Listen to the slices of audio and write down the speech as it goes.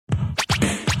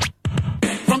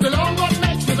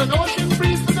an ocean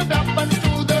breeze to the dap and to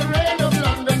the rain of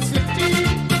London City.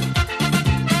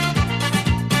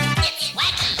 It's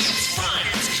wacky. It's fun.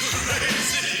 It's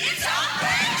crazy. It's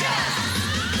outrageous.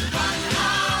 Fun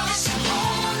house. A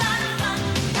whole lot of fun.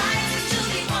 Rising to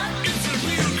be one. It's a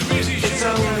real crazy show. It's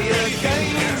only a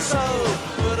game, so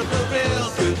put up a real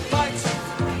good fight.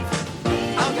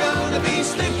 I'm gonna be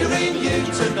snickering you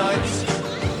tonight.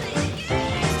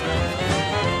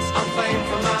 I'm playing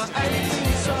for my aim,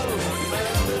 so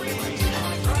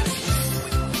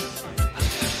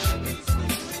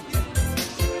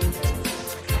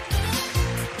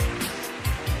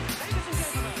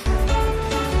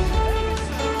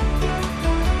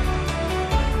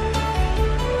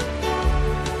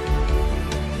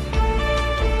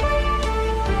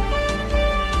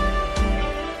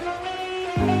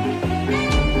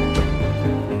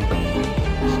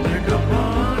Stick a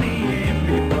money in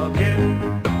me pocket.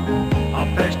 I'll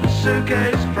fetch the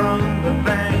suitcase from the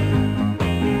van.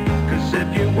 'Cause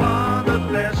if you want the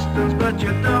lessons but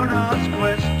you don't ask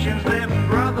questions, then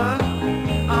brother,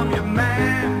 I'm your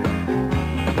man.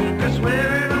 'Cause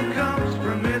where it all comes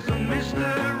from is a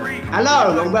mystery.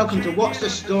 Hello and welcome to What's the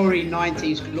Story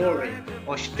 90s Glory,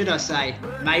 or should I say,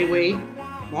 may we,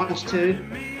 once two,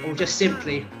 or just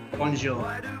simply,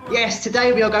 bonjour. Yes,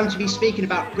 today we are going to be speaking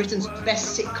about Britain's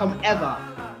best sitcom ever,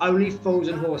 Only Fools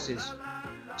and Horses.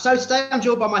 So today I'm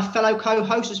joined by my fellow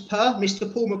co-host as per, Mr.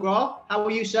 Paul McGrath. How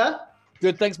are you, sir?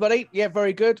 Good, thanks, buddy. Yeah,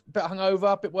 very good. Bit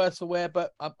hungover, a bit worse for wear,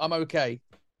 but I'm okay.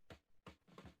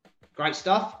 Great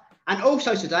stuff. And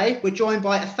also today we're joined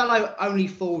by a fellow Only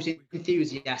Fools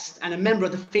enthusiast and a member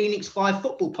of the Phoenix 5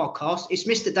 football podcast. It's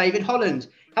Mr. David Holland.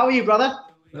 How are you, brother?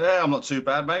 Yeah, I'm not too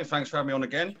bad, mate. Thanks for having me on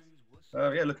again.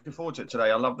 Yeah, looking forward to it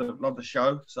today. I love the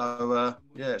show. So,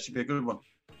 yeah, it should be a good one.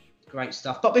 Great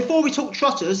stuff. But before we talk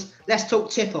trotters, let's talk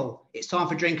tipple. It's time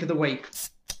for drink of the week.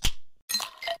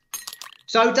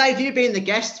 So, Dave, you being the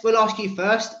guest, we'll ask you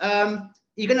first.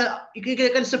 You're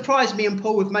gonna surprise me and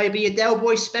Paul with maybe a Del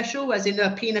Boy special, as in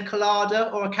a pina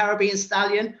colada or a Caribbean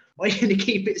stallion, or you're gonna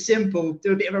keep it simple,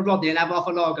 do a bit of a Rodney and have half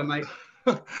a lager, mate.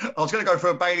 I was going to go for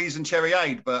a Baileys and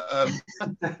Cherryade, but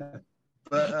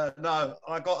no,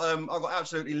 I got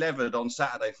absolutely levered on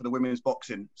Saturday for the women's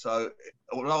boxing. So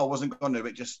although I wasn't going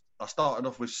to, I started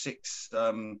off with 6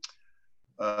 blood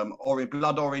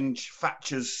orange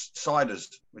Thatcher's ciders,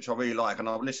 which I really like. And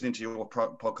I'm listening to your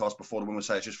podcast before. The woman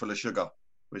say it's just full of sugar,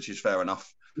 which is fair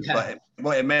enough. Yeah. But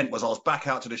what it meant was I was back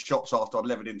out to the shops after I'd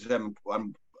levered into them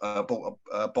and bought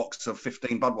a box of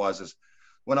 15 Budweisers.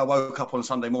 When I woke up on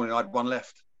Sunday morning, I had one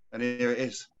left, and here it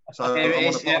is. So I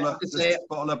want a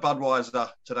bottle of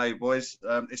Budweiser today, boys.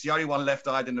 It's the only one left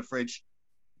I had in the fridge.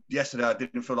 Yesterday, I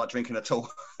didn't feel like drinking at all.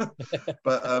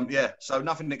 But, yeah, so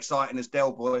nothing exciting as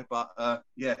Del Boy, but,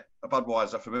 yeah, a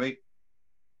Budweiser for me.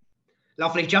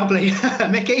 Lovely jubbly.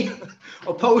 Mickey,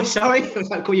 or Paul, sorry. I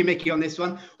won't call you Mickey on this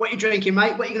one. What are you drinking,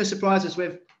 mate? What are you going to surprise us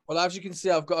with? Well, as you can see,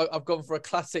 I've gone for a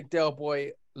classic Del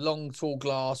Boy long, tall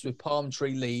glass with palm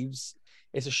tree leaves.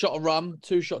 It's a shot of rum,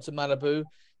 2 shots of Malibu,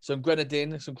 some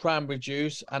grenadine, some cranberry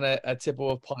juice, and a tipple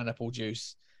of pineapple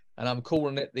juice. And I'm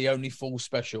calling it the Only Fool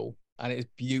Special, and it's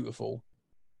beautiful.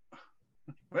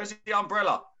 Where's the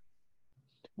umbrella?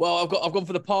 Well, I've gone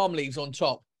for the palm leaves on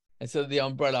top instead of the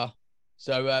umbrella.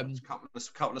 So a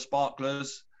couple of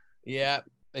sparklers. Yeah,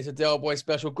 it's a Del Boy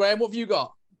special. Graham, what have you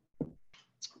got?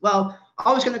 Well,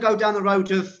 I was going to go down the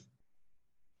road of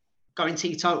going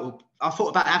teetotal. I thought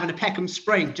about having a Peckham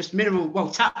Spring, just mineral,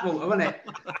 tap water, wasn't it?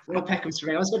 Well, Peckham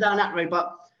Spring. I was going down that road,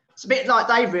 but it's a bit like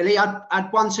Dave, really. I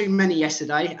had one too many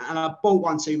yesterday, and I bought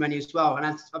one too many as well, and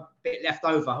I had a bit left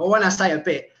over. Or when I say a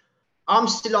bit, I'm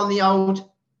still on the old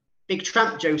Big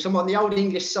Tramp juice. I'm on the old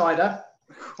English cider,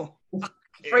 3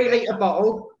 litre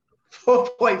bottle,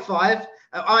 4.5.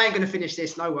 I ain't going to finish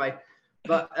this, no way.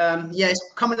 But, yeah, it's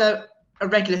becoming a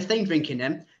regular thing drinking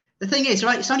them. The thing is,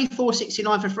 right, it's only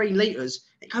 $4.69 for 3 litres.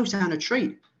 It goes down a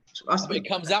treat. It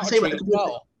comes out a treat as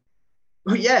well.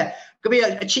 Well, yeah, it could be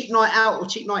a cheap night out or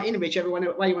cheap night in, whichever way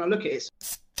you want to look at it.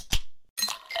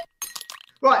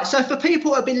 Right, so for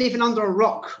people who have been living under a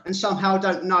rock and somehow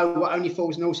don't know what Only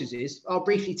Fools and Horses is, I'll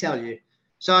briefly tell you.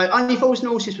 So Only Fools and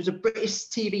Horses was a British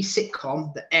TV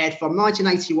sitcom that aired from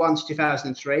 1981 to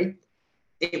 2003.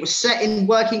 It was set in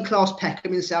working class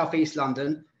Peckham in South East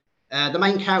London. The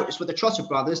main characters were the Trotter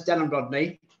brothers, Del and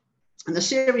Rodney, and the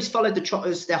series followed the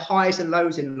Trotters, their highs and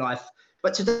lows in life.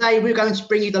 But today we're going to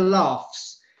bring you the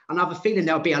laughs, and I have a feeling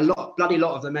there'll be bloody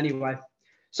lot of them anyway.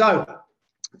 So,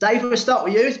 Dave, we'll start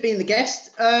with you as being the guest.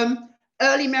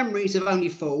 Early memories of Only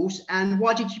Fools, and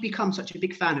why did you become such a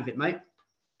big fan of it, mate?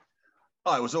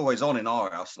 Oh, it was always on in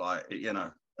our house,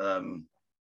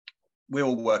 we're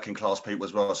all working class people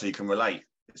as well, so you can relate.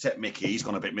 Except Mickey, he's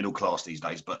gone a bit middle class these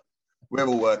days, but we're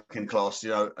all working class, you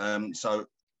know. So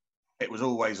it was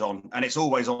always on, and it's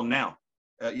always on now.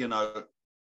 You know,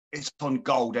 it's on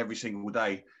gold every single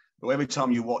day. But every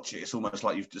time you watch it, it's almost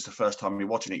like just the first time you're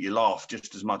watching it, you laugh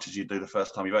just as much as you do the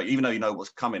first time you watch it, even though you know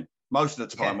what's coming. Most of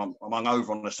the time, I'm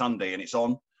hungover on a Sunday and it's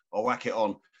on. I'll whack it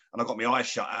on, and I've got my eyes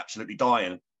shut, absolutely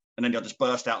dying, and then I'll just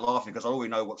burst out laughing because I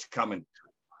already know what's coming.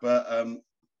 But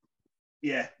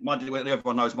yeah,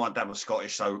 everyone knows my dad was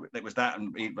Scottish, so it was that,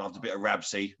 and he loved a bit of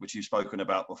Rabsy, which you've spoken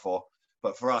about before.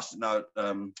 But for us, no,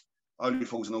 Only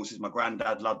Fools and Horses. My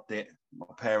granddad loved it. My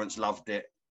parents loved it.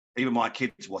 Even my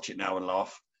kids watch it now and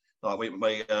laugh. Like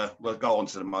we'll go on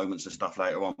to the moments and stuff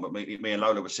later on. But me and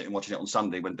Lola were sitting watching it on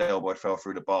Sunday when Del Boy fell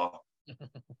through the bar,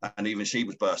 and even she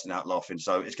was bursting out laughing.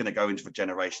 So it's going to go into for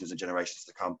generations and generations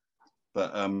to come.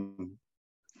 But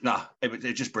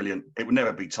it's just brilliant. It would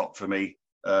never be top for me.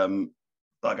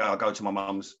 Like I'll go to my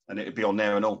mum's and it'd be on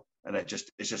there and all, and it's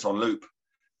just on loop.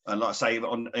 And like I say,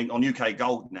 on UK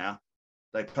Gold now,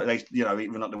 they you know,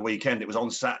 even at the weekend it was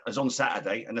on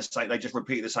Saturday, and they just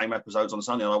repeated the same episodes on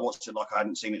Sunday, and I watched it like I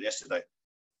hadn't seen it yesterday.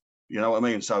 You know what I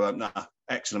mean? So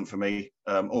excellent for me.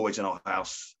 Always in our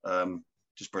house.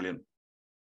 Just brilliant.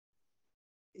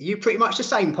 You pretty much the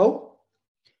same, Paul.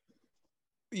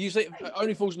 You say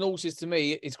Only Fools and Horses to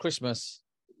me is Christmas.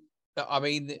 I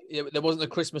mean, there wasn't a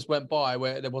Christmas went by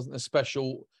where there wasn't a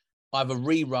special either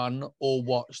rerun or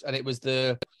watched, and it was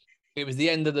the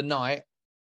end of the night.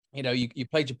 You know, you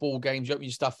played your ball games, you opened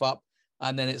your stuff up,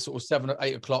 and then it's sort of 7 or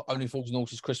 8 o'clock. Only Fools and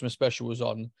Horses Christmas special was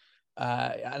on,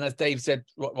 and as Dave said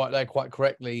right there quite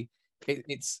correctly,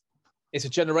 it's a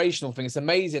generational thing. It's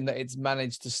amazing that it's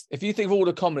managed to. If you think of all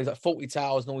the comedies like Fawlty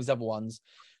Towers and all these other ones,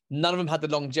 none of them had the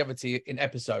longevity in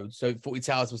episodes. So Fawlty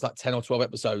Towers was like 10 or 12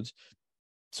 episodes.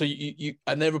 So you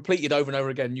and they're repeated over and over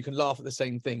again. You can laugh at the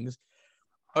same things.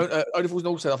 Only Fools and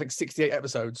Horses, I think 68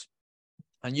 episodes,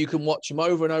 and you can watch them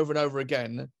over and over and over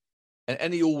again, in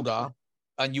any order,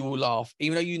 and you will laugh,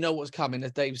 even though you know what's coming.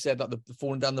 As Dave said, like the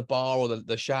falling down the bar or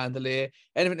the chandelier,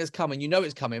 anything that's coming, you know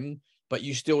it's coming, but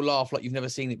you still laugh like you've never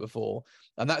seen it before.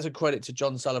 And that's a credit to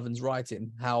John Sullivan's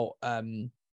writing. How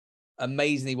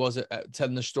amazing he was at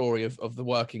telling the story of the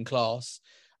working class,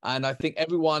 and I think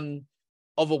everyone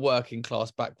of a working class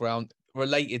background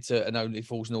related to an Only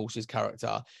Fools and Horses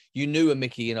character. You knew a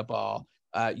Mickey in a bar,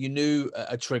 you knew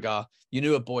a Trigger, you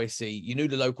knew a Boise, you knew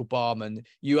the local barman.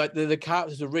 You had the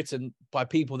characters were written by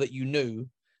people that you knew,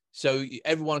 so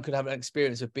everyone could have an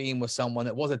experience of being with someone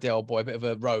that was a Del Boy, a bit of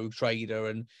a rogue trader,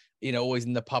 and you know, always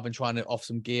in the pub and trying to off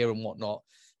some gear and whatnot.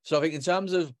 So I think in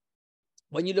terms of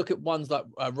when you look at ones like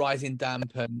Rising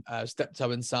Damp and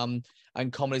Steptoe and Son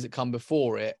and comedies that come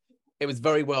before it, it was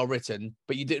very well written,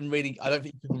 but you didn't really, I don't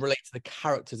think you can relate to the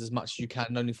characters as much as you can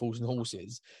in Only Fools and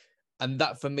Horses. And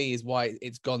that for me is why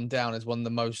it's gone down as one of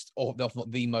the most, or if not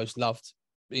the most loved,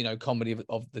 you know, comedy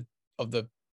of the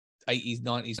 80s,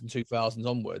 90s and 2000s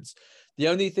onwards. The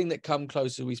only thing that come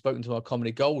closer, we've spoken to our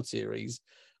Comedy Gold series,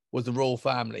 was The Royal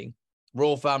Family.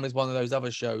 Royal Family is one of those other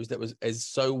shows that is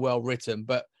so well written,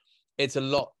 but it's a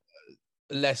lot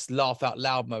less laugh out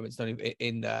loud moments than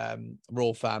in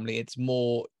Royal Family. It's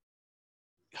more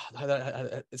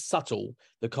subtle,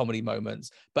 the comedy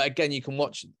moments. But again, you can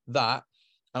watch that,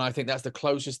 and I think that's the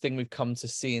closest thing we've come to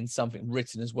seeing something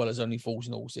written as well as Only Fools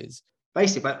and Horses.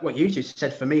 Basically, but what you just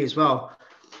said for me as well,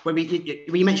 when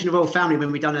we mentioned the Royal Family, when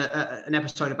we done an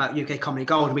episode about UK Comedy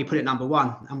Gold, and we put it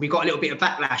 #1, and we got a little bit of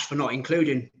backlash for not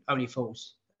including Only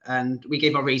Fools, and we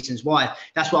gave our reasons why.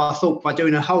 That's why I thought by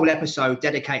doing a whole episode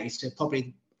dedicated to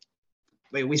probably,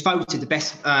 it was voted the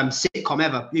best sitcom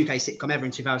ever, UK sitcom ever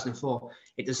in 2004.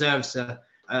 It deserves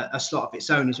a slot of its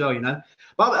own as well, you know.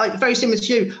 But very similar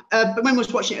to you. But when I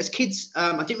was watching it as kids,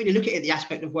 I didn't really look at it the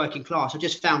aspect of working class. I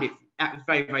just found it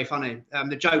very, very funny.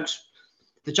 The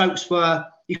jokes were,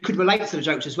 you could relate to the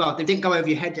jokes as well. They didn't go over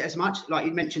your head as much. Like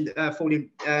you mentioned, falling,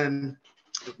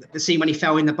 the scene when he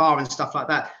fell in the bar and stuff like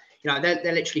that. You know,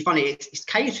 they're literally funny. It's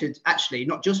catered, actually,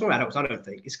 not just for adults, I don't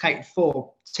think. It's catered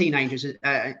for teenagers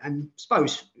and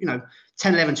suppose, you know,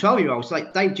 10, 11, 12-year-olds.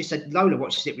 Like Dave just said, Lola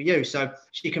watches it with you, so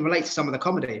she can relate to some of the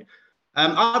comedy.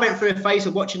 I went through a phase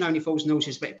of watching Only Fools and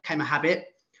Horses, but it became a habit.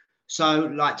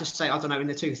 So, like, just say, I don't know, in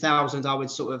the 2000s, I would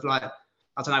sort of, like,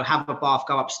 I don't know, have a bath,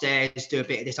 go upstairs, do a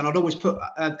bit of this. And I'd always put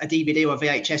a DVD or a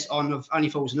VHS on of Only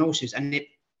Fools and Horses. And it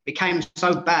became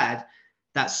so bad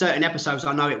that certain episodes,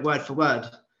 I know it word for word.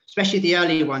 Especially the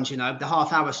earlier ones, you know, the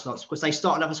half-hour slots, because they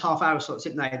started off as half-hour slots,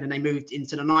 didn't they? And then they moved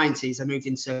into the 90s, they moved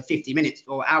into 50-minute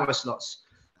or hour slots.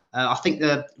 I think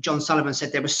John Sullivan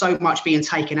said there was so much being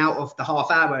taken out of the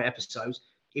half-hour episodes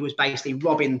he was basically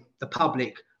robbing the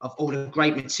public of all the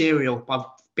great material by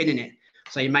binning it.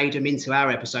 So he made them into our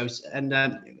episodes, and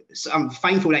so I'm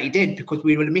thankful that he did, because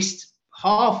we would have missed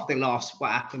half the last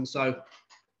what happened. So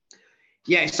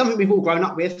yeah, it's something we've all grown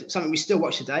up with, something we still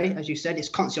watch today. As you said, it's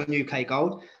constantly on UK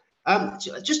Gold.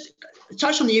 Just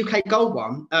touch on the UK Gold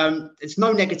one. There's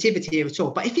no negativity here at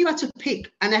all. But if you had to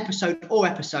pick an episode or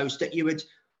episodes that you would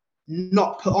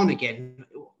not put on again,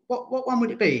 what one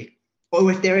would it be?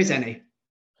 Or if there is any?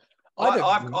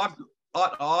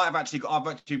 I've actually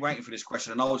waiting for this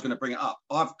question, and I was going to bring it up.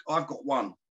 I've got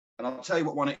one, and I'll tell you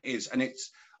what one it is. And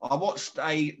I watched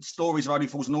a Stories of Only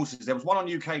Fools and Horses. There was one on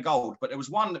UK Gold, but there was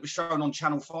one that was shown on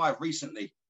Channel 5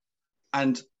 recently,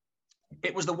 and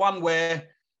it was the one where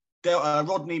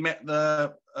Rodney met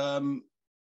the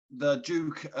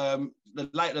Duke, the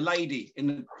lady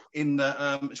in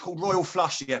the it's called Royal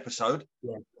Flush, the episode.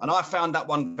 Yeah. And I found that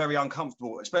one very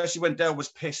uncomfortable, especially when Del was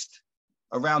pissed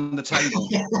around the table.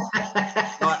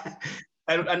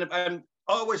 and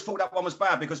I always thought that one was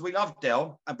bad because we loved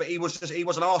Del, but he was an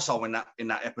arsehole in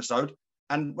that episode.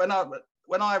 And when I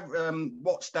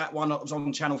watched that one that was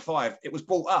on Channel 5, it was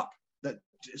brought up that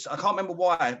I can't remember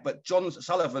why, but John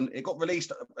Sullivan, it got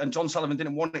released and John Sullivan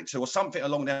didn't want it to, or something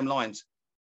along them lines.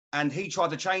 And he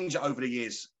tried to change it over the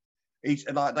years. It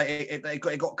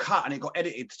got cut and it got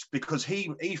edited because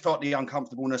he felt the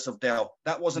uncomfortableness of Del.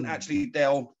 That wasn't actually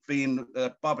Del being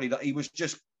bubbly, that he was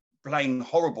just plain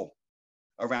horrible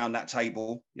around that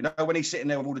table. You know, when he's sitting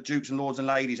there with all the dukes and lords and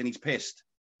ladies and he's pissed.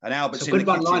 And Albert's in the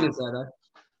kitchen. Good one-liners there, though.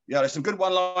 Yeah, there's some good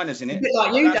one-liners in it. A bit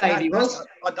like you, Davey, was.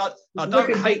 I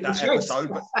don't hate that episode.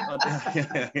 But,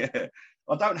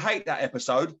 I don't hate that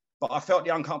episode, but I felt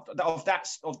the uncomfort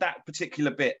of that particular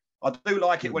bit. I do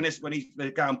like it when he's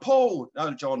going, Paul,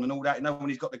 no, John, and all that. You know, when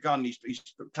he's got the gun, he's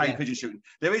playing pigeon shooting.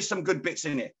 There is some good bits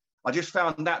in it. I just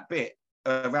found that bit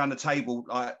around the table,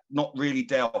 like not really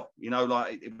Del. You know,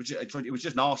 like it was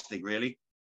just nasty, really.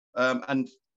 And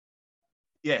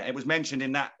yeah, it was mentioned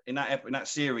in that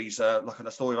series, like in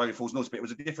the Story of Only Fools and Horses, but it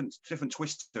was a different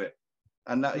twist to it.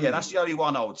 And yeah, that's the only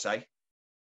one I would say.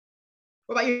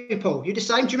 What about you, Paul? You the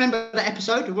same? Do you remember that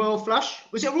episode of Royal Flush?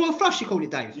 Was it Royal Flush you called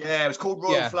it, Dave? Yeah, it was called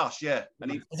Royal Flush. Yeah,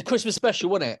 and it's a Christmas special,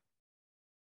 wasn't it?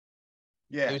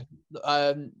 Yeah. It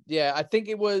was, yeah, I think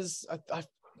it was.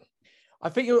 I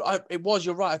think it was.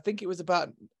 You're right. I think it was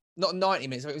about not 90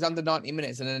 minutes. It was under 90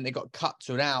 minutes, and then it got cut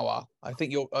to an hour. I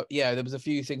think yeah, there was a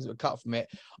few things that were cut from it.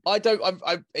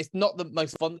 It's not the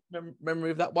most fond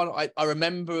memory of that one. I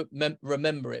remember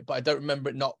it, but I don't remember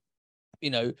it not. You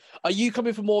know, are you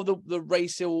coming from more of the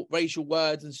racial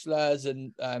words and slurs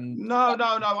and? No.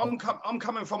 I'm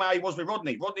coming from how he was with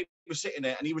Rodney. Rodney was sitting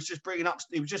there and he was just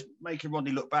he was just making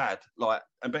Rodney look bad. But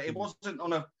it wasn't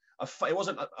on it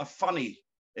wasn't a funny.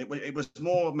 It was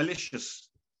more malicious.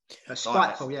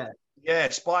 Spiteful, yeah. Yeah,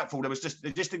 spiteful. There just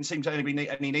didn't seem to be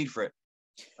any need for it.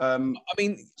 I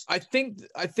mean, I think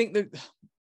that.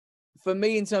 For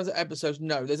me, in terms of episodes,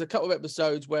 no. There's a couple of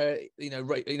episodes where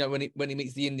when he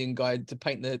meets the Indian guy to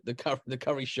paint the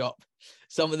curry shop,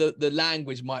 some of the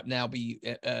language might now be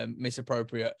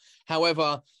misappropriate.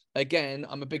 However, again,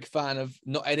 I'm a big fan of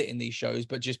not editing these shows,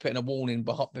 but just putting a warning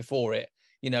before it.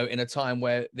 You know, in a time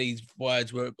where these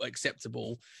words were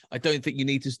acceptable, I don't think you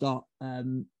need to start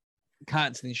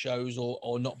cancelling shows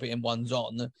or not putting ones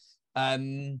on.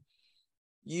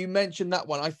 You mentioned that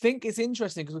one. I think it's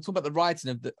interesting because we're talking about the writing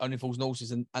of the Only Fools and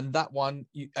Horses, and that one,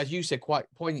 as you said quite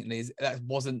poignantly, that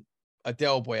wasn't a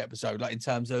Del Boy episode. Like in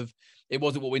terms of it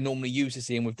wasn't what we're normally used to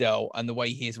seeing with Del and the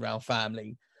way he is around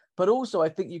family. But also, I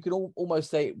think you could almost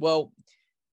say, well,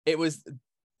 it was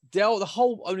Del. The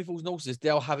whole Only Fools and Horses,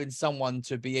 Del having someone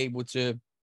to be able to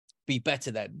be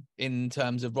better than in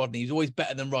terms of Rodney. He's always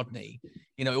better than Rodney.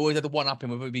 You know, he always had to one up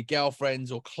him, whether it be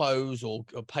girlfriends or clothes or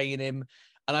paying him.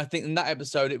 And I think in that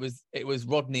episode, it was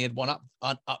Rodney had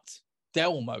upped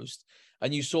Del almost,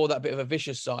 and you saw that bit of a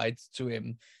vicious side to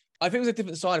him. I think it was a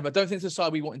different side of him. I don't think it's the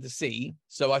side we wanted to see.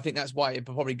 So I think that's why it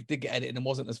probably did get edited and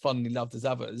wasn't as fondly loved as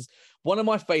others. One of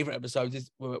my favorite episodes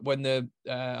is when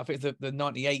I think it's the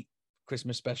 98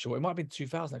 Christmas special. It might have been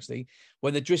 2000 actually,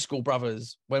 when the Driscoll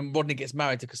brothers, when Rodney gets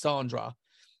married to Cassandra,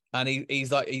 and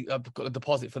he's like, I've got a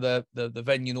deposit for the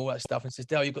venue and all that stuff, and says,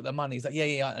 Del, you've got the money. He's like,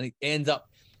 yeah, and he ends up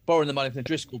borrowing the money from the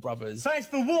Driscoll brothers. Thanks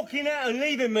for walking out and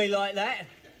leaving me like that.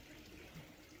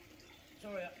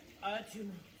 Sorry, I had too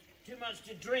much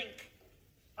to drink.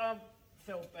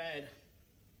 Felt bad.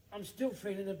 I'm still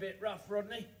feeling a bit rough,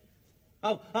 Rodney.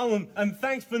 And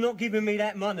thanks for not giving me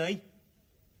that money.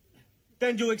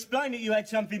 Then you explained that you had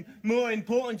something more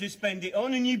important to spend it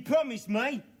on, and you promised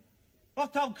me. I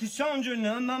told Cassandra and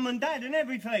her mum and dad and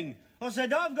everything. I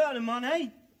said, I've got the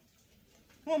money.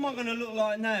 What am I going to look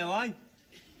like now, eh?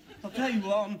 I'll tell you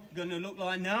what I'm going to look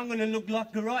like now. I'm going to look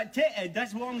like a right tithead.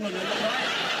 That's what I'm going to look like.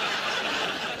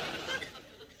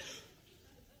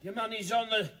 Your money's on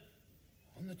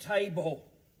the table.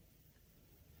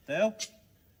 Del?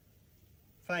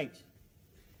 Thanks.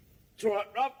 It's all right,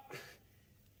 Rob.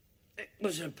 It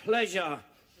was a pleasure.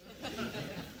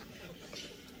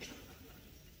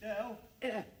 Del?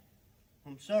 Yeah.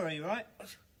 I'm sorry, right?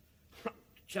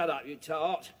 Shut up, you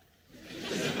tart.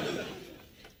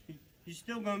 You're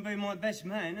still going to be my best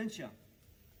man, aren't you?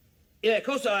 Yeah, of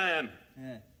course I am.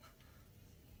 Yeah.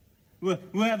 We'll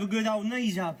have a good old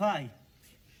knees up, eh? I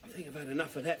think I've had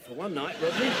enough of that for one night,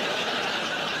 Rodney.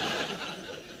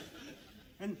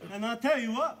 And I'll tell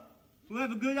you what, we'll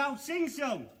have a good old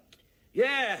sing-song.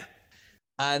 Yeah.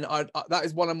 And I that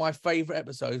is one of my favourite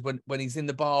episodes when he's in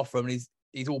the bathroom and he's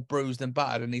all bruised and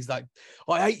battered and he's like,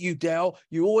 I hate you, Del.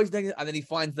 You always think, and then he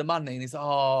finds the money and he's like,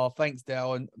 oh, thanks,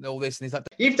 Del, and all this. And he's like,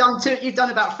 You've done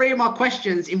about 3 of my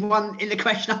questions in the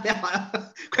question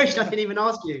I didn't even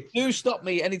ask you. You stop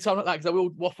me anytime like that because I will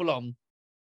waffle on.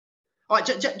 All right,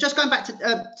 just going back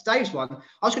to Dave's one,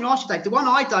 I was going to ask you, Dave, the one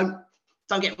I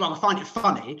don't get me wrong, I find it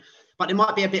funny, but there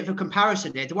might be a bit of a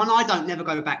comparison there. The one I don't never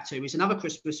go back to is another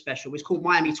Christmas special. It's called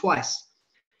Miami Twice.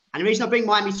 And the reason I bring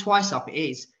Miami Twice up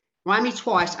is Miami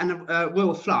Twice and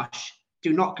Royal Flush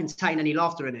do not contain any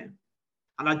laughter in it.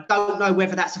 And I don't know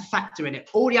whether that's a factor in it.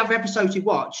 All the other episodes you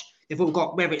watch, they've all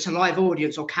got, whether it's a live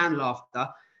audience or canned laughter,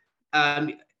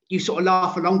 you sort of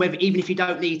laugh along with it, even if you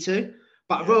don't need to.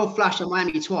 But Royal Flush and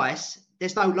Miami Twice,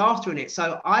 there's no laughter in it.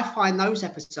 So I find those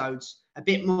episodes a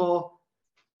bit more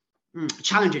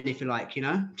challenging, if you like, you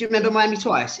know. Do you remember Miami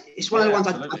Twice? It's one of the ones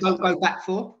I don't go back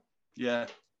for. Yeah.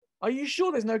 Are you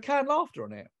sure there's no canned laughter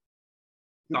on it?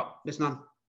 No, there's none.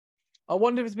 I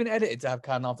wonder if it's been edited to have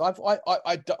canned laughter. I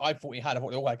thought he had. I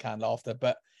thought they all had canned laughter,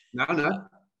 but no.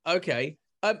 Okay.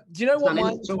 Do you know what?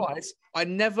 Miami Twice. Twice. I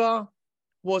never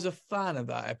was a fan of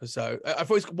that episode. I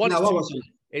thought it was I wasn't.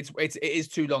 It is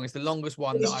too long. It's the longest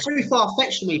one. It was too far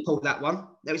fetched for me, Paul. That one.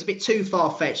 It was a bit too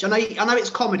far fetched. I know it's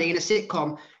comedy in a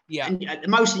sitcom. Yeah. And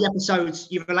most of the episodes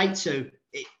you relate to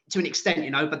an extent,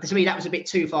 you know. But to me, that was a bit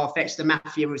too far fetched. The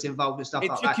mafia was involved and stuff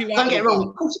like that. Don't get it wrong.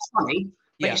 Of course, it's funny.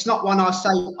 But it's not one I say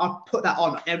I'd put that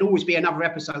on. There'd always be another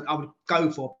episode I would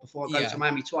go for before I go to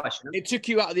Miami Twice. You know? It took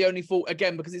you out of the only fault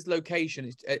again because it's location.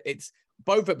 It's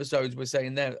both episodes we're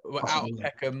saying there were out of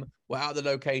Peckham, were out of the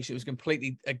location. It was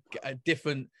completely a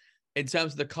different in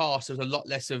terms of the cast. There was a lot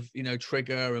less of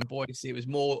Trigger and Boise. It was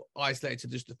more isolated to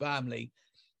just the family.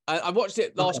 I watched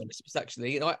it last Christmas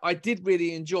actually, and I did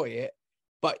really enjoy it.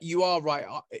 But you are right.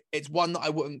 It's one that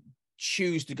I wouldn't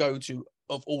choose to go to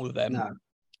of all of them. No.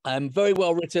 Very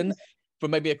well written from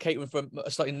maybe a catering for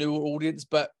a slightly newer audience,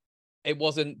 but it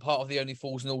wasn't part of the Only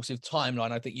Fools and Horses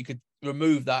timeline. I think you could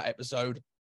remove that episode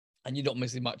and you're not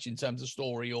missing much in terms of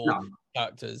story or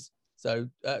characters. So,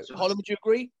 Holland, would you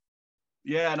agree?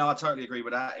 Yeah, no, I totally agree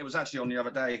with that. It was actually on the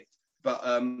other day, but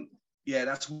yeah,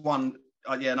 that's one.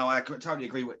 I totally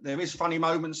agree with. There is funny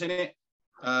moments in it,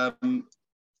 like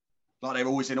they're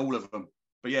always in all of them.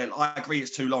 But yeah, I agree.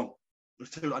 It's too long.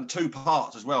 And 2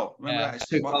 parts as well. Remember that? It's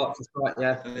 2 parts, that's right,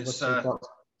 yeah. It's,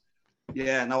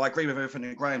 yeah, no, I agree with everything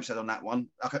that Graham said on that one.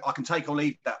 I can take or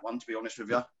leave that one, to be honest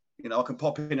with you. I can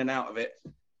pop in and out of it.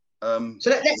 So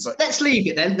let's leave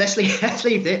it then. Let's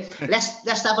leave it.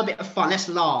 Let's have a bit of fun. Let's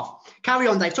laugh. Carry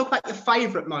on, Dave. Talk about your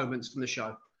favourite moments from the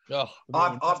show. Oh,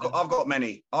 I've got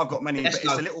many. But it's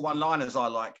the little one-liners I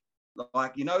like.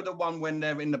 Like, the one when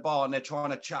they're in the bar and they're trying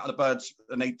to chat to the birds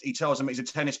and he tells them he's a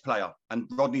tennis player and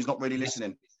Rodney's not really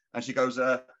listening. And she goes,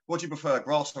 what do you prefer,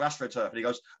 grass or AstroTurf? And he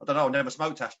goes, I don't know, I've never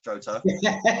smoked AstroTurf.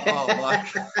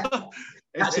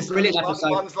 That's a brilliant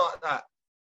episode. Ones like that.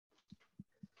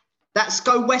 That's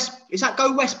Go West. Is that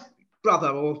Go West,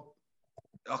 brother? Or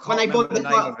when they buy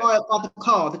the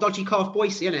car, the dodgy car of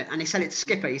Boise, isn't it? And they sell it to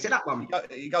Skipper. Is it that one?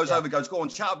 He goes over, goes, go on,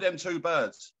 chat up them 2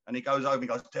 birds. And he goes over and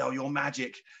goes, Del, you're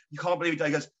magic. You can't believe it.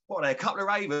 He goes, what are they, a couple of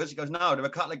ravers? He goes, no, they're a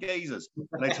couple of geezers.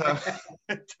 And they turn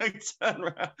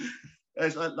around.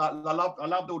 I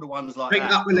loved all the ones like Bring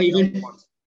that. up, we're leaving.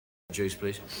 Juice,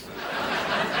 please.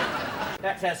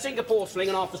 That's our Singapore sling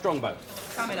and half the strongbow.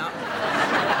 Coming up.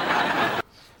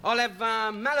 I'll have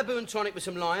Malibu and tonic with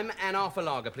some lime and half a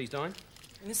lager, please, Diane.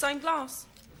 In the same glass?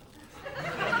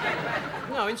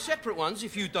 No, in separate ones,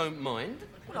 if you don't mind.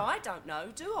 Well, I don't know,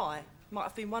 do I? Might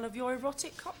have been one of your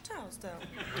erotic cocktails, Del.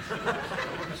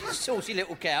 Saucy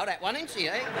little cow, that one, isn't she,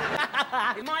 eh?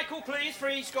 Michael, please,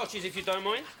 3 scotches, if you don't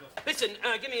mind. Listen,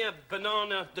 give me a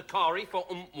banana Dakari for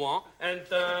moi and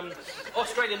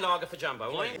Australian lager for Jumbo,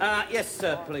 all right? Yes,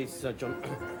 please, John.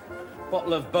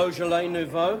 Bottle of Beaujolais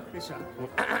Nouveau. Yes, sir.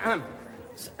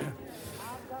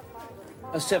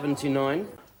 A 79.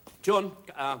 John,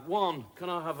 Juan, can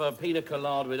I have a pina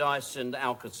colada with ice and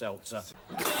Alka-Seltzer?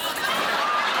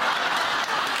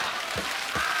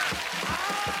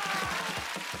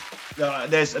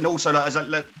 There's and also like,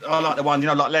 I like the one, you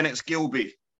know, like Lennox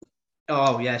Gilby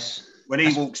Oh yes, when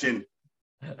he walks in,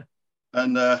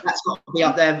 and that's got to be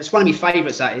up there. It's one of my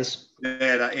favourites. That is.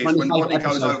 yeah, that is One of when my Rodney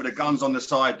favourite goes episodes. over the guns on the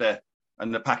side there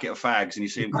and the packet of fags, and you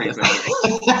see him creeping,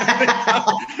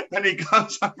 and he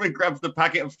goes over and grabs the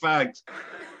packet of fags.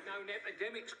 Known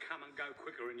epidemics come and go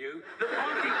quicker than you. Look,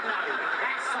 I didn't know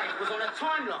that safe was on a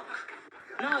time lock.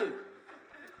 No.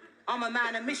 I'm a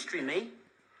man of mystery, me.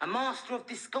 A master of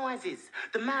disguises.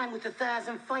 The man with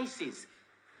 1,000 faces.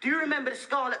 Do you remember the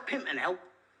Scarlet Pimpernel?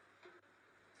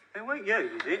 It weren't you,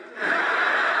 is it?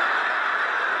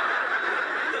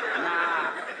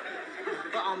 Nah.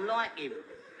 But I'm like him.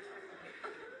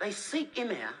 They seek him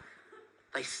here.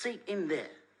 They seek him there.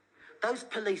 Those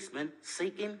policemen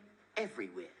seek him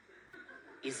everywhere.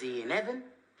 Is he in heaven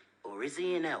or is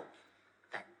he in hell?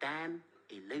 That damn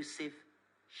elusive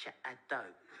shadow.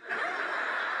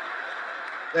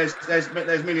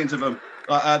 There's millions of them.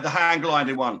 Like the hang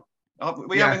gliding one.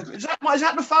 Is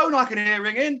that the phone I can hear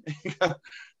ringing?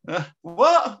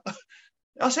 What?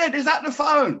 I said, is that the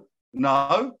phone?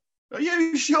 No. Are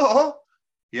you sure?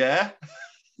 Yeah.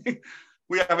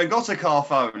 We haven't got a car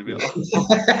phone.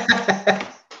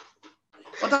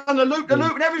 I've done the loop and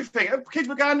everything. Kids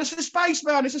were going, "This is a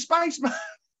spaceman. It's a spaceman."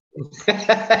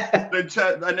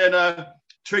 and then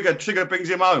Trigger brings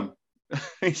him home.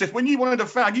 He says, "When you wanted a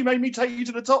fag, you made me take you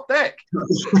to the top deck."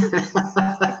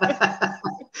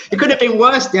 It could have been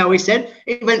worse, Dale. He said.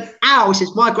 It went, "Ow!" He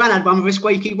says, "My gran had one with a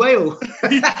squeaky wheel."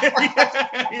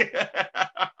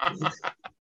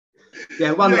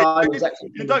 Yeah, one line was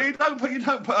actually. You don't put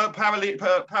a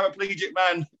paraplegic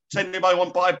man send him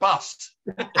home by bus.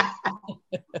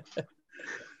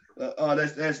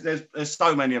 There's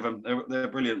so many of them. They're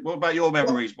brilliant. What about your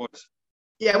memories, boys?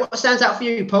 Yeah, what stands out for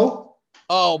you, Paul?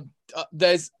 Oh,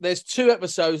 there's 2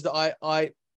 episodes that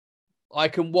I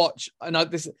can watch, and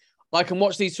I can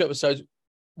watch these 2 episodes,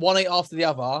 one after the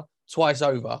other, twice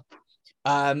over.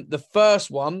 The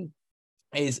first one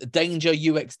is Danger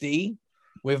UXD.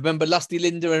 We remember Lusty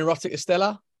Linda and Erotic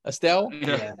Estelle.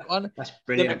 Yeah, that one. That's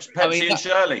brilliant. Pepsi and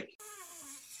Shirley.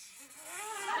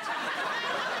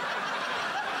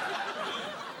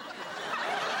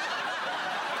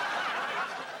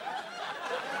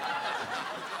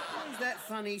 What's that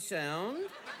funny sound?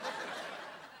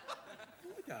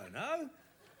 I don't know.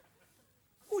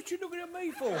 What you looking at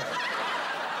me for?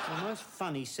 Well, most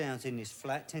funny sounds in this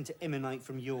flat tend to emanate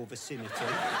from your vicinity. Well,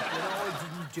 I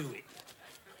didn't do it.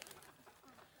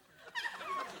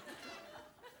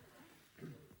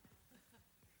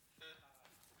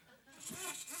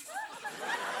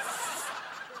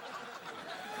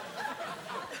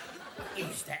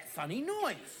 Is that funny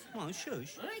noise? Oh,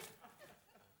 shush. Right?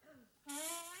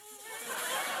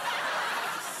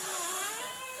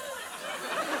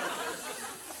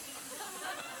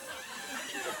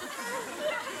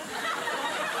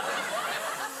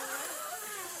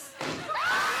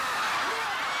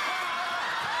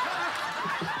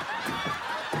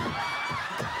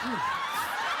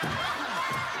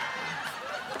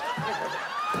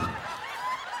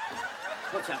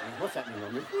 What's happening,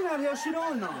 Roman? Who the hell should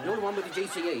I know? You're the one with the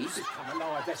GCEs. Come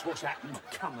alive, that's what's happened.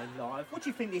 Come alive. What do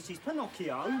you think this is,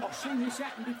 Pinocchio? I've seen this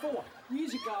happen before.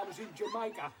 Years ago, I was in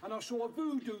Jamaica and I saw a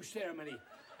voodoo ceremony.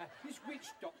 This witch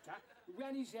doctor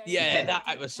ran his hair. Yeah, that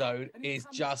episode is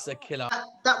just a killer.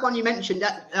 That one you mentioned,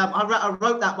 that I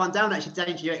wrote that one down actually,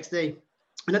 Danger UXD.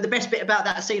 And the best bit about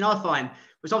that scene I find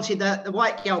was obviously the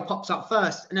white girl pops up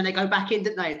first, and then they go back in,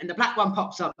 didn't they? And the black one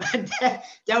pops up, and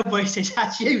Del Boy says,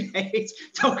 "That's you, mate,"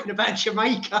 talking about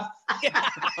Jamaica.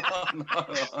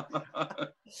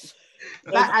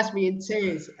 That has me in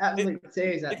tears, absolute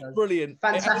tears. It's brilliant.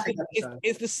 Fantastic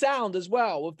It's the sound as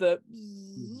well of the,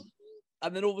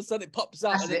 and then all of a sudden it pops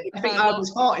up. That's And it. it I think I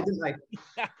was hearted, didn't they?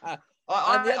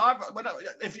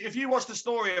 If you watch the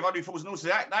story of Only Fools and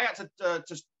Horses, they had to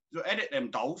just edit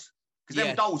them dolls. Because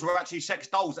them dolls were actually sex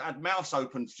dolls that had mouths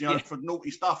open, for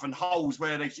naughty stuff and holes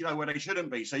where they shouldn't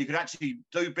be. So you could actually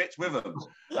do bits with them,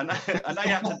 and they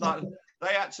had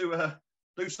to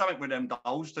do something with them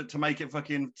dolls to make it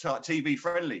fucking TV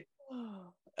friendly.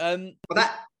 Sorry,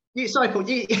 Paul.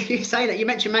 You say that you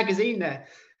mentioned magazine there.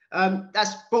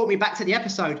 That's brought me back to the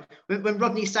episode when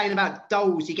Rodney's saying about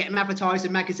dolls. You get them advertised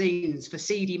in magazines for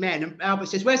seedy men, and Albert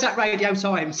says, "Where's that Radio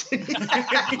Times?" Have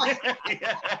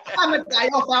a day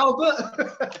off, Albert.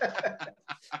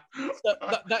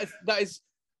 that is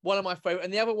one of my favorite,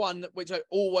 and the other one which I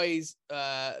always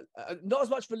not as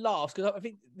much for laughs, because I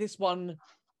think this one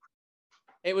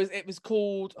it was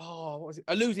called what was it?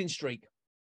 A Losing Streak,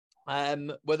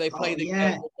 where they play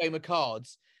the game of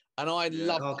cards, and I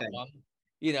love that one.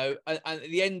 You know, and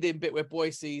the ending bit where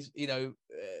Boise's, you know,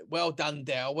 well done,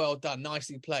 Dale, well done,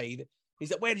 nicely played.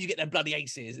 He's like, where did you get them bloody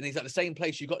aces? And he's like, the same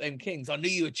place you got them kings. I knew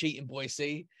you were cheating,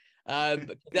 Boise.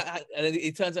 And then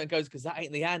he turns out and goes, because that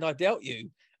ain't the hand I dealt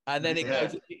you. And then it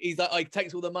goes, he's like, he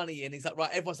takes all the money in. He's like, right,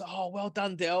 everyone's like, oh, well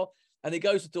done, Dale. And he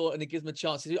goes to the door and he gives him a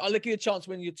chance. He says, I'll give you a chance to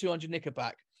win your 200 knicker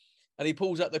back. And he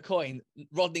pulls out the coin.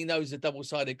 Rodney knows a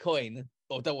double-sided coin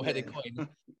or double-headed coin.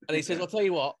 And he says, I'll tell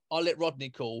you what, I'll let Rodney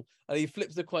call. And he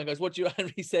flips the coin and goes, what do you,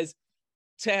 and he says,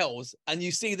 tails. And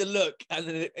you see the look. And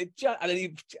then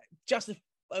he just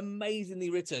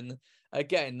amazingly written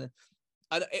again.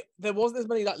 And there wasn't as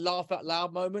many like laugh out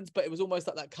loud moments, but it was almost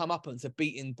like that come up and to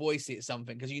beating Boise at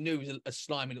something, because you knew he was a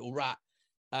slimy little rat.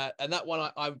 And that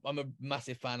one, I'm a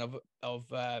massive fan of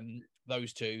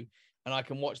those two. And I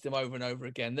can watch them over and over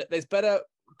again. There's better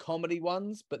comedy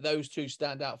ones, but those two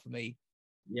stand out for me.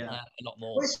 A lot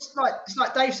more. Well, it's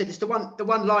like Dave said. It's the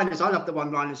one-liners. I love the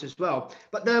one-liners as well.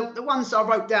 But the ones I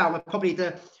wrote down are probably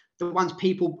the ones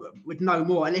people would know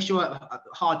more, unless you're a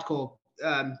hardcore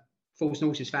Fools and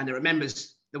Horses fan that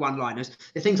remembers the one-liners.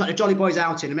 The things like the Jolly Boys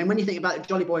outing. I mean, when you think about the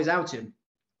Jolly Boys outing,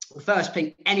 the first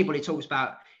thing anybody talks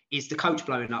about is the coach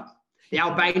blowing up, the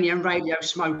Albanian radio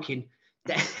smoking.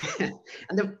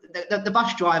 And the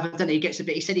bus driver, then he gets a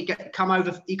bit. He said he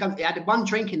had one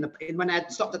drink when they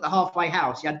had stopped at the halfway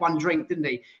house. He had one drink, didn't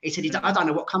he? He said, I don't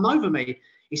know what come over me.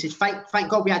 He said, thank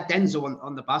God we had Denzel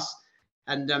on the bus.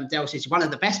 And Del says, one of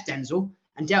the best, Denzel.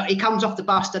 And Del, he comes off the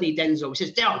bus, study Denzel. He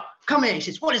says, Del, come here. He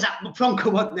says, what is that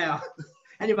Bronco want now?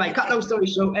 Anyway, cut long story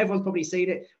short, everyone's probably seen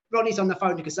it. Ronnie's on the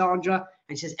phone to Cassandra and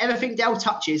he says, everything Del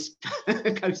touches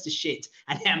goes to shit.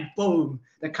 And then boom,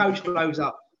 the coach blows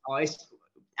up.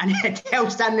 And Del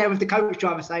standing there with the coach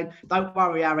driver saying, don't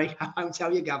worry, Harry, I won't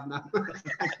tell you, Governor.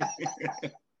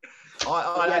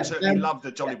 I absolutely love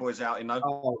the Jolly Boys outing,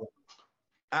 though.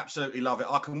 Absolutely love it.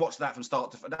 I can watch that from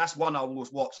start to finish. That's one I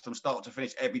always watch from start to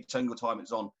finish every single time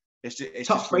it's on. It's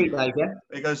top three, Dave, yeah?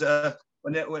 It goes,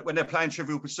 when they're playing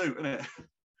Trivial Pursuit, isn't it?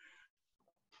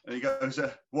 And he goes,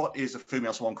 what is a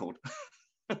female swan called?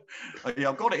 Yeah,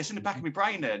 I've got it. It's in the back of my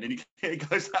brain there. And then he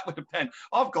goes that with a pen.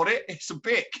 I've got it. It's a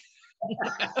bic.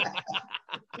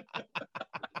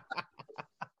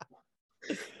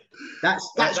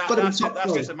 That's got to be top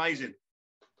that's three. just amazing.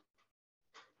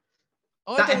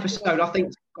 That episode, I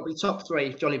think, got to be top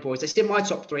three, Jolly Boys. It's in my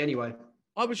top three anyway.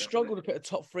 I would struggle to put a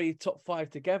top three, top five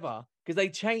together because they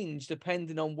change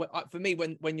depending on for me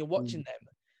when you're watching them.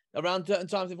 Around certain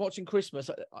times, if watching Christmas,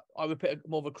 I would put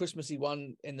more of a Christmassy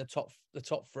one in the top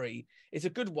three. It's a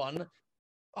good one.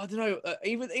 I don't know.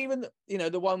 Even you know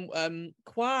the one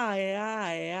quiet.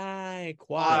 I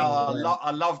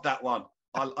love that one.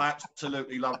 I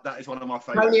absolutely love that. It's one of my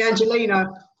favorites. Tony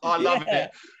Angelino. I love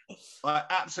it. I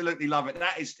absolutely love it.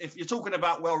 That is, if you're talking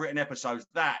about well-written episodes,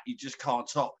 that you just can't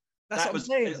top. That's what I'm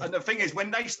saying. And the thing is,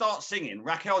 when they start singing,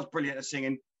 Raquel's brilliant at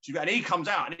singing. And he comes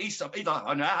out and he's like,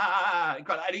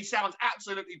 and he sounds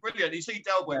absolutely brilliant. You see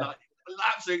Del Boy like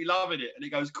absolutely loving it, and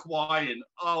he goes quiet.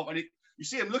 You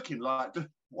see him looking like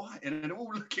what, and they're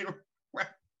all looking around.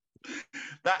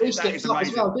 That is amazing.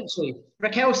 As well, didn't she?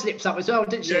 Raquel slips up as well,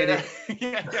 didn't she?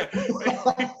 Yeah.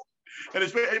 And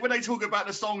it's when they talk about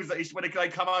the songs that when they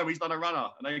come home, he's done a runner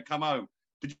and they come home.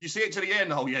 Did you see it to the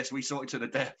end? Oh yes, we saw it to the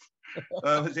death.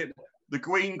 Was it the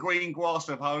green grass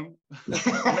of home?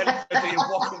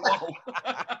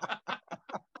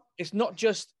 It's not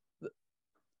just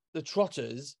the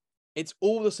trotters; it's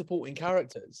all the supporting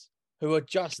characters who are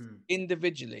just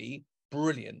individually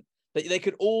brilliant. They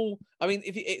could all. I mean,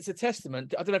 it's a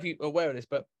testament. I don't know if you're aware of this,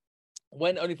 but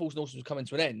when Only Fools and Horses was coming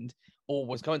to an end, or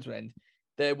was coming to an end,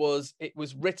 it was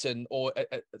written or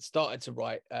started to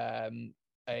write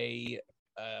a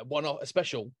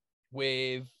special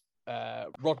with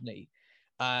Rodney.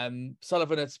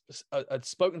 Sullivan had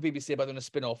spoken to BBC about doing a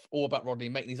spin-off all about Rodney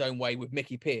making his own way with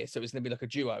Mickey Pearce, so it was going to be like a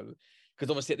duo. Because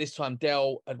obviously at this time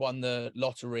Del had won the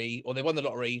lottery, or they won the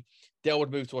lottery. Del would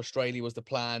move to Australia was the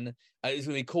plan. It was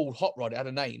going to be called Hot Rod. It had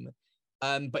a name,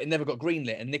 but it never got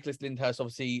greenlit. And Nicholas Lyndhurst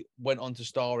obviously went on to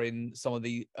star in some of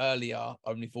the earlier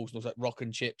Only Fools and Horses, like Rock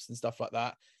and Chips and stuff like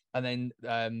that. And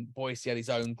then Boyce had his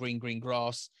own Green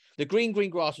Grass. The Green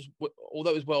Grass was,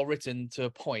 although it was well written to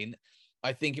a point,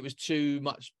 I think it was too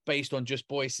much based on just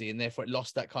Boise, and therefore it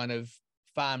lost that kind of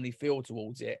family feel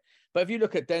towards it. But if you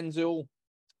look at Denzel,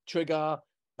 Trigger,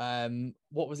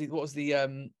 what was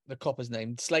the copper's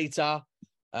name? Slater,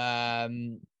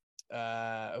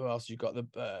 who else you got?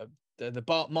 The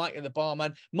bar, Mike and the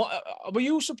barman. Were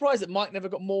you surprised that Mike never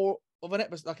got more of an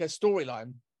episode, like a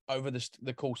storyline over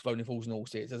the course of Only Fools and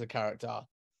Horses as a character?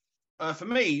 For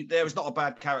me, there was not a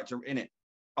bad character in it.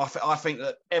 I think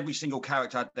that every single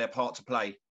character had their part to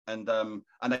play, and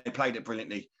they played it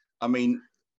brilliantly. I mean,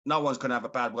 no one's going to have a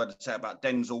bad word to say about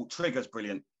Denzel. Trigger's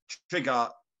brilliant. Trigger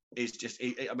is just.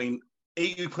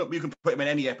 You can put him in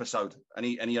any episode, and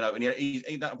he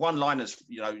that one-liners.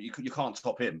 You can't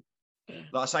top him.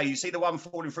 Like I say, you see the one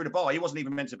falling through the bar. He wasn't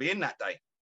even meant to be in that day.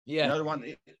 Yeah, the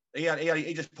one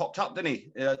he just popped up, didn't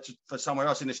he, for somewhere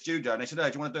else in the studio? And they said, "Oh,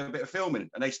 do you want to do a bit of filming?"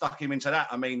 And they stuck him into that.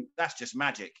 I mean, that's just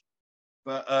magic.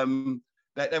 But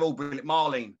they're all brilliant.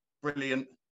 Marlene, brilliant.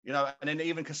 And then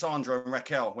even Cassandra and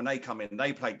Raquel, when they come in,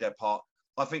 they played their part.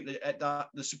 I think that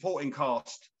the supporting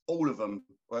cast, all of them,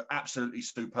 were absolutely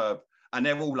superb, and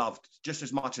they're all loved just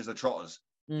as much as the Trotters.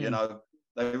 They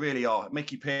really are.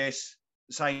 Mickey Pearce,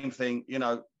 same thing.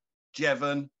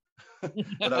 Jevon,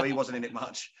 although he wasn't in it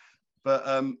much. But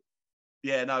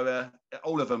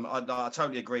all of them. I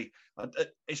totally agree.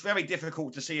 It's very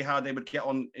difficult to see how they would get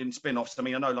on in spin-offs. I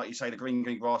mean, I know, like you say, the Green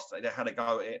Grass, they had a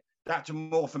go at it. That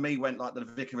more for me went like the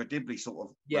Vicar of Dibley sort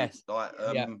of. Yes. Like,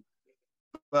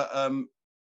 But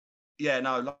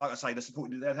like I say, the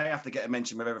support, they have to get a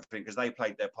mention with everything because they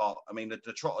played their part. I mean,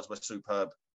 the Trotters were superb,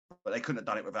 but they couldn't have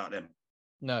done it without them.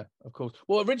 No, of course.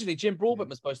 Well, originally Jim Broadbent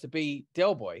was supposed to be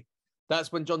Del Boy.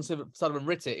 That's when John Sullivan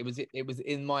writ it. It was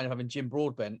in mind of having Jim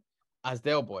Broadbent as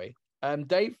Del Boy.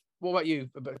 Dave, what about you?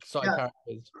 About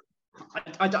characters?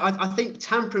 I think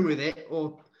tampering with it,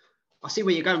 or I see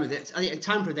where you're going with it. I think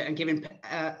tampering with it and giving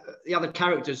the other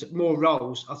characters more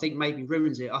roles, I think maybe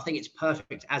ruins it. I think it's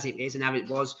perfect as it is and how it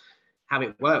was, how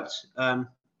it worked.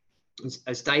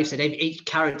 As Dave said, each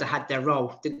character had their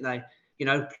role, didn't they?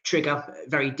 Trigger,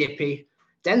 very dippy.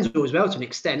 Denzel as well to an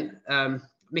extent.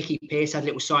 Mickey Pearce had a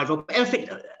little side role. But everything,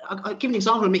 I'll give an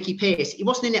example of Mickey Pearce. He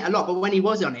wasn't in it a lot, but when he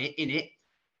was in it,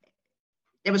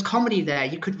 there was comedy there.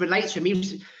 You could relate to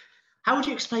him. How would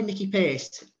you explain Mickey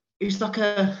Pearce? He was like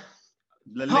part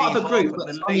of a group, but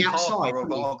on the outside.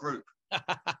 Of our group.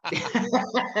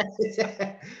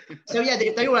 So yeah,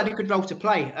 they all had a good role to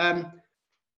play.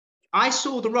 I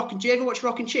saw the Rock and. Do you ever watch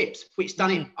Rock and Chips, which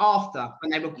done it after when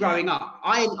they were growing up?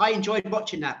 I enjoyed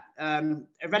watching that.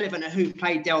 Irrelevant of who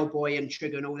played Del Boy and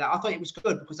Trigger and all that. I thought it was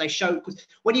good because they showed. Because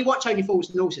when you watch Only Fools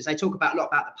and Horses, they talk about a lot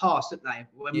about the past, don't they?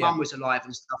 When Mum was alive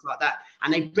and stuff like that,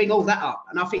 and they bring all that up.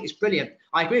 And I think it's brilliant.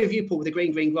 I agree with you, Paul, with the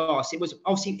Green Grass. It was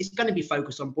obviously it's going to be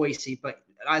focused on Boise, but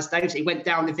as Dave said, it went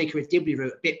down the Vicar of Dibley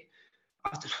route a bit.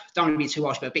 I don't want to be too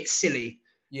harsh, but a bit silly.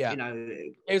 Yeah,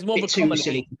 it was more of a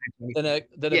comedy than a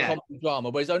comedy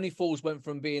drama. Whereas Only Fools went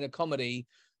from being a comedy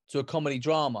to a comedy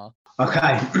drama.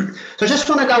 Okay, so I just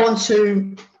want to go on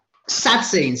to sad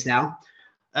scenes now.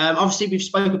 Obviously, we've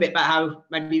spoken a bit about how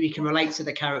maybe we can relate to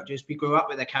the characters. We grew up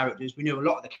with the characters. We knew a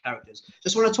lot of the characters.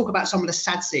 Just want to talk about some of the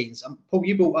sad scenes. Paul,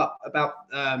 you brought up about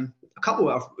a couple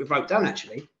we wrote down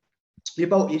actually.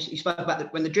 You spoke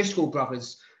about when the Driscoll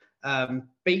brothers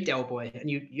beat Del Boy, and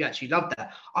you actually loved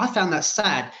that. I found that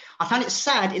sad. I found it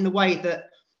sad in the way that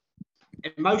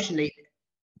emotionally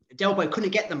Del Boy couldn't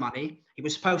get the money. He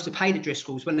was supposed to pay the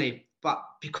Driscolls, wasn't he? But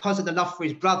because of the love for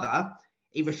his brother,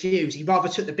 he refused. He rather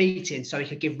took the beating so he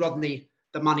could give Rodney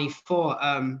the money for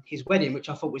his wedding, which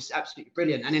I thought was absolutely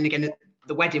brilliant. And then again,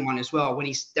 the wedding one as well,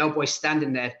 when Del Boy's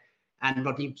standing there and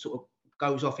Rodney sort of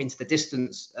goes off into the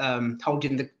distance,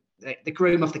 holding the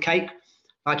groom of the cake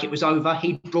like it was over.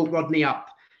 He brought Rodney up,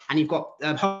 and you've got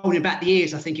Holding Back the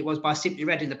Years, I think it was, by Simply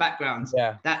Red in the background.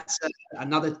 Yeah, that's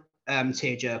another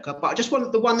tearjerker. But I just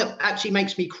want the one that actually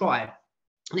makes me cry,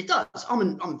 and it does.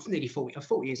 I'm nearly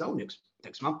 40 years old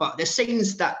next month, but there's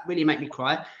scenes that really make me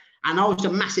cry. And I was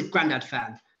a massive Grandad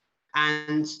fan,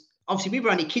 and obviously we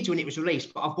were only kids when it was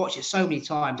released, but I've watched it so many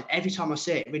times. Every time I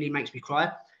see it, it really makes me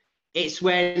cry. It's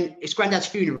when it's Grandad's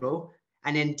funeral,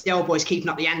 and then Del Boy's keeping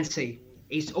up the ante.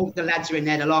 All the lads are in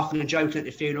there, they're laughing and joking at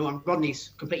the funeral, and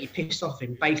Rodney's completely pissed off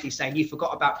him, basically saying, "You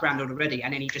forgot about Grandad already."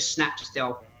 And then he just snaps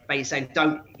Del, basically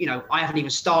saying, I haven't even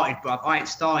started, bruv. I ain't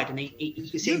started. And you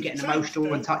can see him getting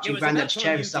emotional and touching Grandad's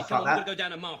chair and stuff like that. I'm going to go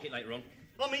down to market later on.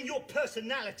 I mean, your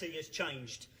personality has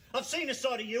changed. I've seen a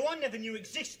side of you I never knew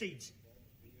existed.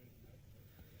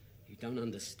 You don't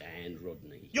understand,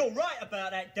 Rodney. You're right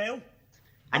about that, Del.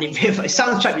 And it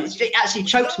sounds choking. It actually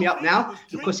chokes me up now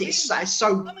because it's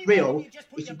so real.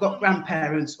 If you've got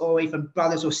grandparents or even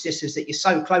brothers or sisters that you're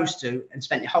so close to and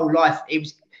spent your whole life, it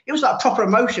was like proper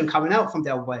emotion coming out from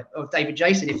Del Boy or David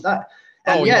Jason, if that.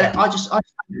 And I find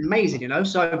it amazing,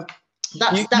 So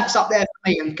that's up there for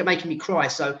me and making me cry.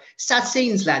 So sad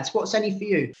scenes, lads. What's any for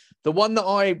you? The one that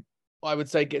I I would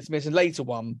say gets missed. And later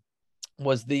one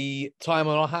was the time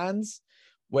on our hands,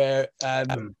 where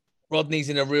Rodney's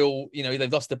in a real,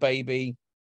 they've lost a baby,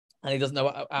 and he doesn't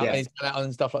know how he's out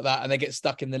and stuff like that, and they get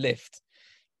stuck in the lift,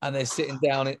 and they're sitting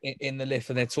down in the lift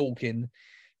and they're talking,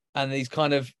 and he's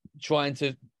kind of trying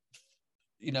to,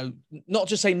 not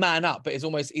just say man up, but it's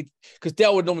almost because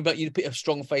Dale would normally be you to put a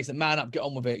strong face and man up, get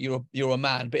on with it. You're a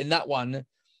man, but in that one,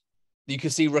 you can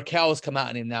see Raquel's come out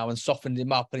at him now and softened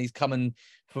him up, and he's coming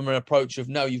from an approach of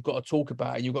no, you've got to talk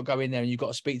about it, you've got to go in there and you've got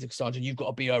to speak to Cassandra, you've got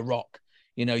to be a rock,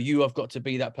 you have got to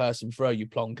be that person for her, you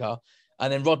plonker.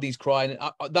 And then Rodney's crying.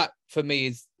 That for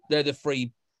me they're the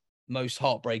three most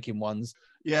heartbreaking ones.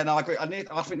 Yeah, no, I agree. I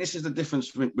think this is the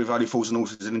difference with Only Fools and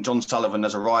Horses and John Sullivan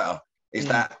as a writer, is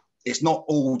that it's not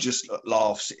all just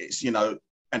laughs. It's, and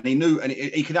he knew, and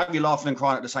he could have you laughing and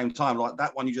crying at the same time. Like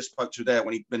that one you just spoke to there,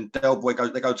 when Del Boy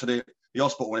they go to the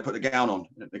hospital when they put the gown on.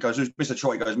 It goes, who's Mr.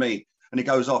 Troy? He goes, me. And he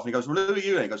goes off and he goes, well, who are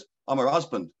you? And he goes, I'm her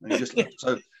husband. And he just,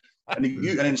 and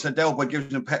then so Del Boy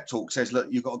gives him a pep talk, says, look,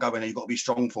 you've got to go in there, you've got to be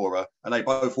strong for her. And they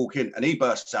both walk in and he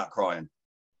bursts out crying,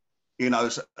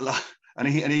 so, and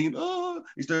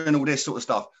he's doing all this sort of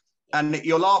stuff. And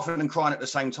you're laughing and crying at the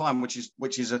same time,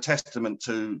 which is a testament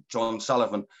to John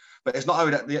Sullivan. But it's not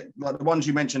only that, the ones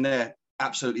you mentioned there,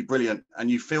 absolutely brilliant.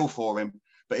 And you feel for him.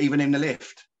 But even in the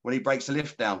lift, when he breaks the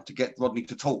lift down to get Rodney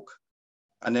to talk,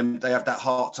 and then they have that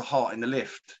heart to heart in the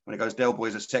lift when it goes, Del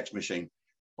Boy's a sex machine,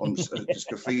 on just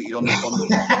graffitied on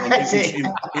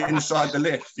inside the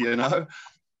lift,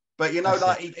 But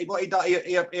like what he does,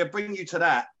 he'll bring you to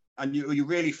that, and you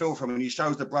really feel for him, and he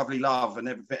shows the brotherly love and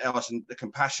everything else, and the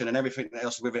compassion and everything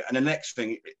else with it. And the next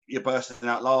thing, you're bursting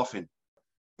out laughing.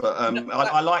 But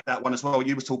I like that one as well.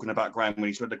 You were talking about Graham when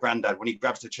he's with the granddad, when he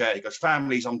grabs the chair, he goes,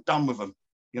 "Families, I'm done with them."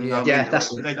 What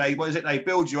is it? They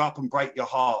build you up and break your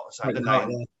heart.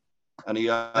 And he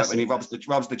rubs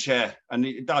the chair, and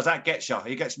he does that. Gets you.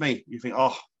 He gets me. You think,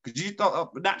 because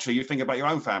naturally you think about your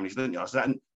own families, don't you?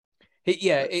 So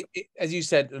as you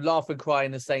said, laugh and cry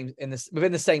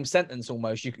within the same sentence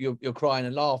almost. You're crying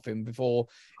and laughing before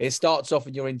it starts off,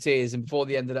 and you're in tears, and before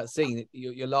the end of that scene,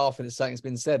 you're laughing at something's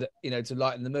been said, to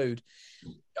lighten the mood.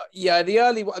 Yeah, the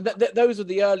early those are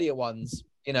the earlier ones.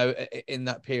 In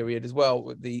that period as well,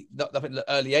 with the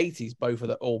early 80s,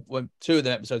 two of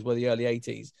the episodes were the early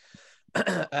 80s.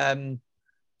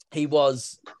 He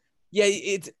was,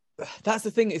 that's the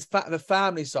thing. It's the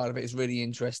family side of it is really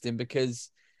interesting,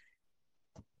 because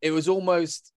it was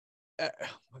almost, I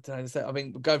don't know, I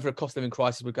mean, going through a cost of living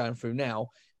crisis we're going through now,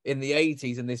 in the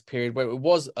 80s, in this period where it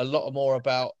was a lot more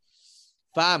about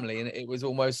family, and it was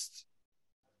almost,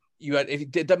 it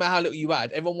didn't matter how little you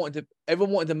had, everyone wanted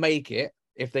to make it,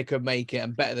 if they could make it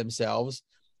and better themselves,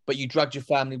 but you dragged your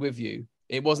family with you.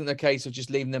 It wasn't a case of just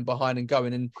leaving them behind and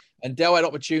going. And Del had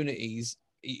opportunities,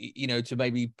 to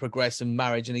maybe progress in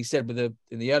marriage. And he said in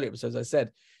the early episodes, I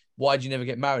said, why did you never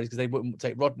get married? Because they wouldn't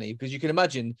take Rodney. Because you can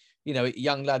imagine, a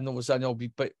young lad, and all of a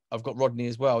sudden, but I've got Rodney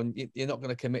as well, and you're not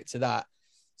going to commit to that.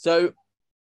 So,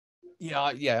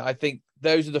 I think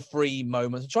those are the three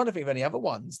moments. I'm trying to think of any other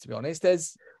ones, to be honest.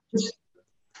 There's...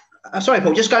 sorry,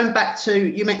 Paul, just going back to,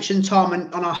 you mentioned Tom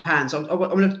and On Our Hands. I'm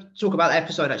going to talk about the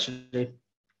episode, actually.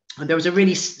 And there was a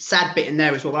really sad bit in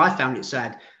there as well. I found it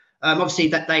sad. Obviously,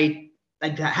 that they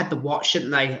had the watch,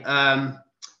 didn't they?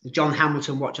 The John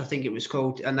Hamilton watch, I think it was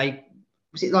called. And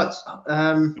was it like,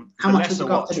 how much was it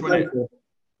got?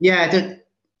 Yeah,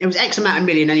 it was X amount of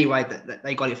million anyway that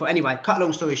they got it for. Anyway, cut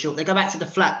long story short, they go back to the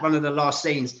flat, one of the last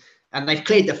scenes, and they've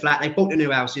cleared the flat. They bought the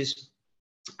new houses.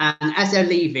 And as they're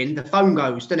leaving, the phone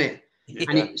goes, doesn't it? Yeah.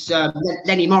 And it's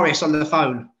Lenny Morris on the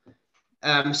phone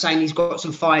saying he's got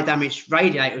some fire damaged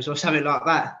radiators or something like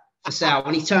that for sale.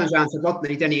 When he turns around to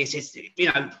Rodney, then he says,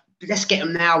 let's get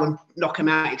them now and knock them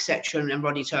out, etc. And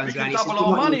Rodney turns around. We can double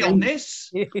our money on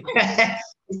this.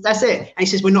 That's it. And he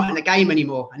says, we're not in the game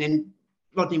anymore. And then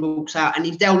Rodney walks out,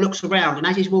 and Del looks around, and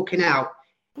as he's walking out,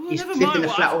 he's lived in the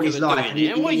flat all his life. And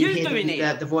you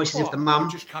hear the voices of the mum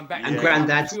and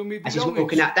granddad as he's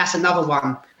walking out. That's another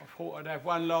one. I thought I'd have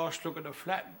one last look at the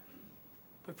flat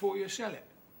before you sell it.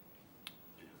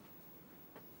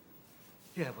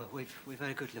 Yeah, well, we've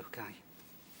had a good look, eh?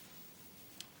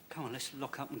 Come on, let's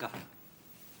lock up and go.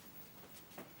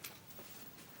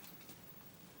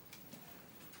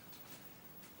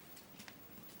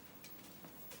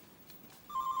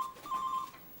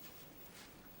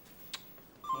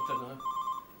 I don't know.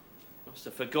 Must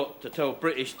have forgot to tell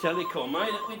British Telecom,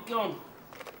 mate, that we'd gone.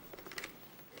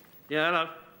 Yeah, hello.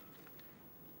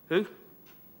 Who?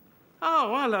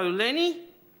 Oh, hello, Lenny.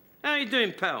 How you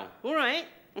doing, pal? All right?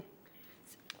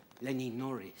 Lenny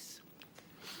Norris.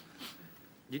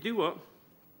 You do what?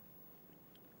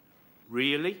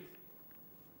 Really?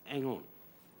 Hang on.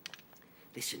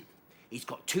 Listen, he's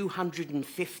got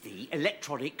 250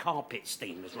 electronic carpet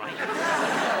steamers, right?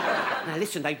 Now,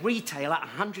 listen, they retail at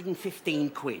 115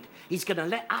 quid. He's going to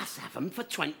let us have them for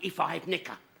 25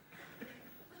 knicker.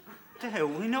 The hell,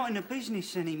 we're not in the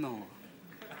business anymore.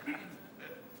 I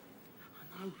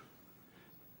know.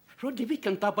 Rodney, we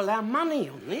can double our money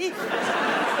on this.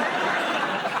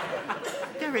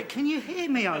 Derek, can you hear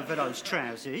me over those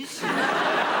trousers? We're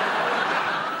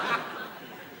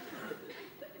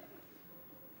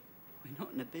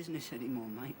not in the business anymore,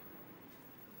 mate.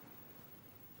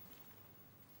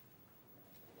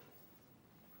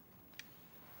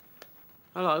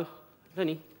 Hello,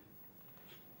 Lenny.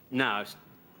 No,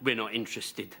 we're not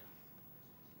interested.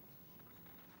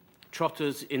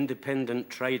 Trotter's Independent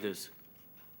Traders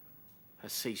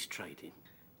has ceased trading.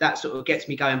 That sort of gets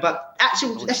me going. But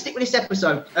actually, let's stick with this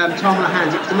episode, Time on Our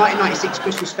Hands. It was the 1996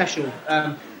 Christmas special.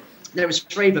 There was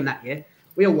 3 of them that year.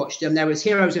 We all watched them. There was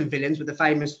Heroes and Villains with the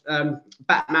famous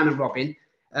Batman and Robin.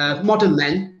 Modern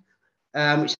Men,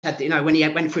 which had, when he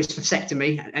went for his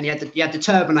vasectomy, and he had the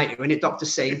Turbinator in it, Dr.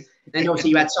 Scene. Then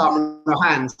obviously you had Time on Our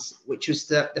Hands, which was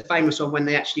the famous one when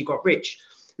they actually got rich.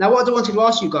 Now, what I wanted to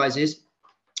ask you guys is,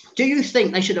 do you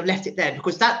think they should have left it there?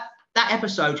 Because that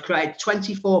episode created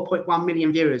 24.1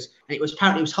 million viewers, and it was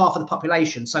half of the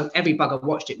population, so every bugger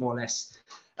watched it more or less.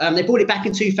 They brought it back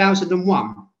in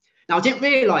 2001. Now, I didn't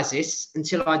realise this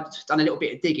until I'd done a little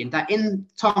bit of digging, that in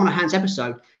Time on Our Hands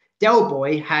episode, Del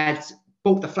Boy had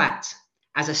bought the flat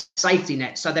as a safety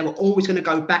net, so they were always going to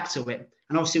go back to it.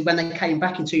 And obviously, when they came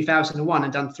back in 2001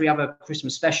 and done 3 other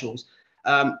Christmas specials,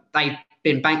 they'd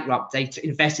been bankrupt. They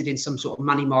invested in some sort of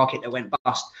money market that went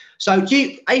bust. So,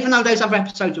 even though those other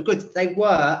episodes were good, they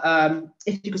were,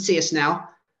 If You Could See Us Now,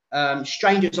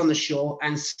 Strangers on the Shore,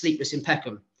 and Sleepless in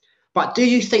Peckham. But do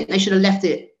you think they should have left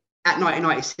it at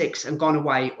 1996 and gone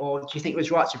away, or do you think it was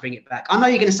right to bring it back? I know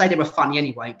you're going to say they were funny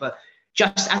anyway, but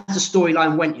just as the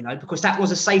storyline went, because that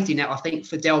was a safety net, I think,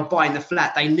 for Del buying the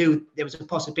flat. They knew there was a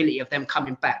possibility of them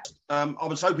coming back. I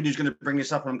was hoping you was going to bring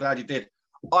this up, and I'm glad you did.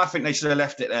 I think they should have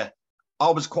left it there. I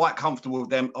was quite comfortable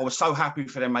with them. I was so happy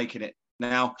for them making it.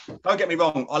 Now, don't get me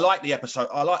wrong. I like the episode.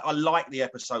 I like the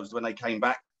episodes when they came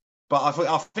back, but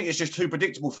I think it's just too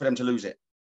predictable for them to lose it.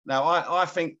 Now, I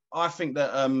think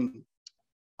that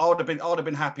I would have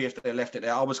been happy if they left it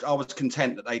there. I was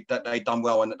content that they done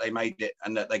well and that they made it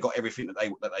and that they got everything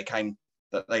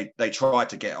that they tried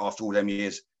to get after all them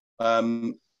years.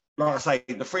 Like I say,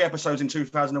 the 3 episodes in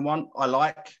 2001, I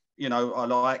like.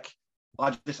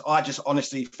 I just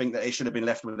honestly think that it should have been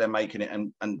left with them making it,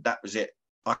 and that was it.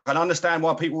 I can understand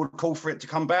why people would call for it to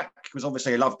come back, because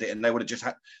obviously they loved it, and they would have just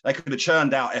they could have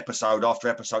churned out episode after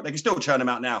episode. They can still churn them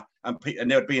out now, and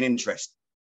there would be an interest.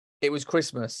 It was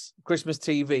Christmas. Christmas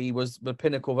TV was the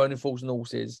pinnacle of Only Fools and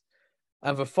Horses.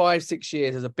 And for 5-6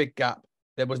 years, there's a big gap.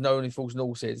 There was no Only Fools and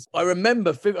Horses. I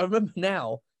remember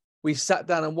now, we sat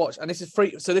down and watched, and this is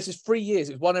free. So this is 3 years.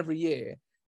 It was one every year.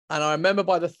 And I remember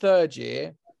by the 3rd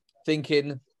year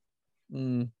thinking,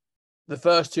 the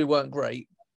first 2 weren't great.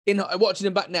 In watching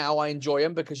them back now, I enjoy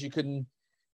them because you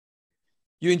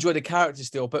enjoy the characters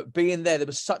still. But being there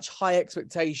was such high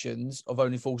expectations of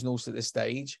Only Fools and Horses at this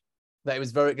stage that it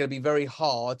was going to be very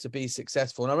hard to be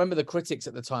successful. And I remember the critics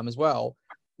at the time as well,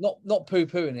 not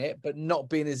poo-pooing it, but not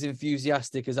being as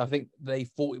enthusiastic as I think they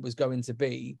thought it was going to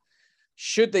be.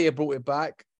 Should they have brought it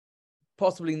back?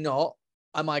 Possibly not.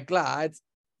 Am I glad?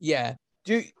 Yeah.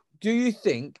 Do you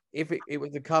think if it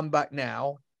was to come back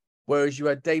now, whereas you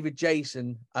had David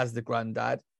Jason as the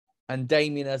granddad and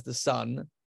Damien as the son,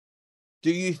 do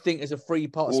you think there's a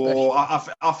 3-part special?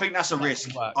 I think that's a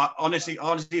risk. I honestly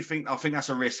think that's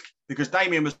a risk, because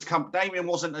Damien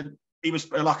wasn't he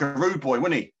was like a rude boy,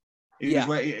 wasn't he?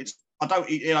 I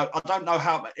don't know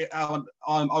how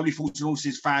Only Fools and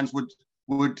Horses fans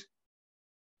would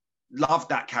love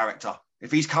that character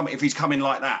if he's coming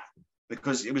like that,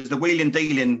 because it was the wheeling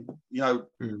dealing,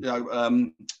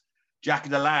 Jack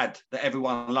the Lad that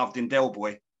everyone loved in Del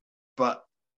Boy, but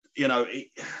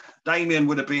Damien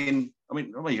would have been.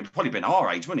 He'd probably been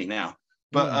our age, wouldn't he now?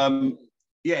 But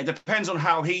it depends on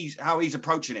how he's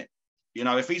approaching it.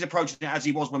 If he's approaching it as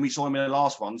he was when we saw him in the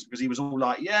last ones, because he was all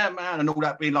like, "Yeah, man," and all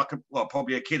that, being like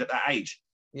probably a kid at that age.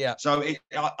 Yeah. So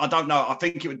I don't know. I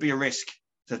think it would be a risk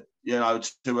to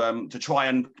try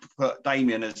and put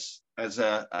Damien as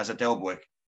a Del Boy.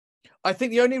 I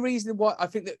think the only reason why I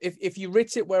think that if you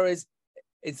writ it, whereas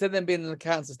instead of them being in a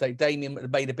cancer state, Damien would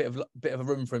have made a bit of a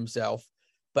room for himself.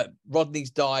 But Rodney's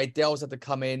died. Del's had to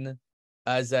come in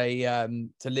as a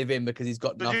to live in because he's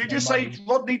got nothing. Did you just say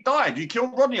Rodney died? You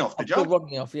killed Rodney off, did you? Killed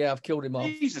Rodney off. Yeah, I've killed him off.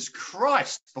 Jesus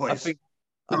Christ, boys!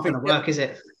 Not going to work, is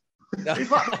it?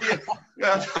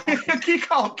 You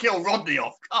can't kill Rodney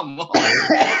off. Come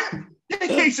on.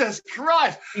 Jesus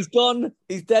Christ. He's gone.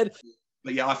 He's dead.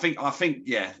 But yeah, I think,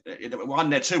 yeah, one,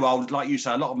 they're too old. Like you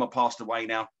say, a lot of them are passed away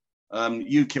now.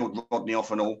 You killed Rodney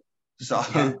off and all. So,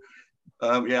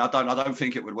 yeah, I don't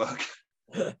think it would work.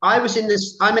 I'm in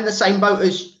the same boat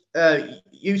as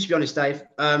you, to be honest, Dave.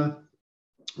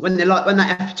 When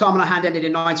that time on our hand ended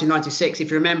in 1996,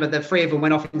 if you remember, the three of them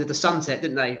went off into the sunset,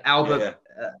 didn't they? Albert,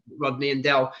 Rodney, and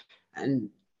Del. And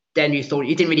then you thought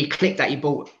you didn't really click that you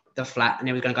bought the flat and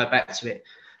then we're going to go back to it.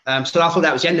 So I thought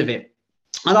that was the end of it.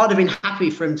 And I'd have been happy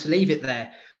for him to leave it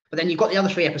there. But then you've got the other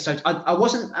three episodes. I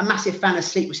wasn't a massive fan of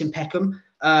Sleepless in Peckham.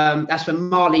 That's when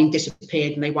Marlene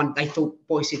disappeared and they thought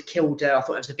Boyce had killed her. I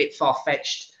thought it was a bit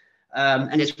far-fetched.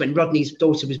 And it's when Rodney's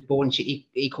daughter was born,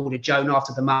 he called her Joan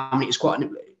after the mum. It was quite.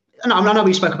 I know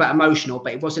we spoke about emotional,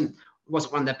 but it wasn't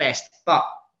one of the best. But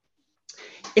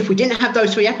if we didn't have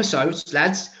those three episodes,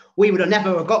 lads, we would have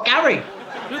never got Gary.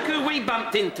 Look who we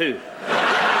bumped into.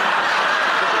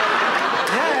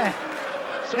 Yeah.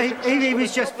 He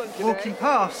was just walking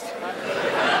past.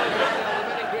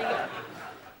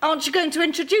 Aren't you going to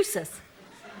introduce us?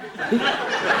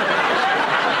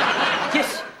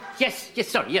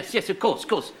 Yes, of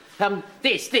course.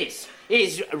 This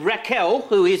is Raquel,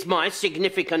 who is my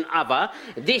significant other.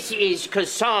 This is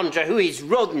Cassandra, who is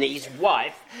Rodney's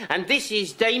wife. And this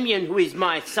is Damien, who is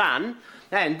my son.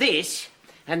 And this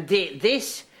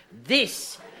is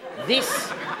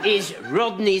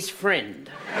Rodney's friend.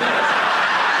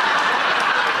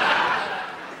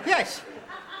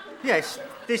 Yes,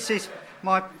 this is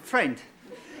my friend.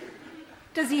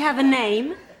 Does he have a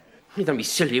name? You don't be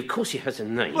silly. Of course he has a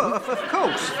name. Well, of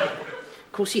course.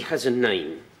 Of course he has a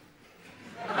name.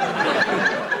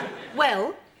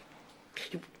 Well?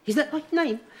 Is that my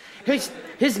name? His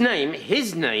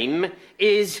name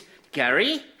is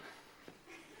Gary.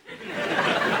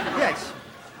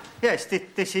 Yes,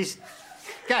 this is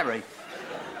Gary.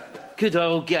 Good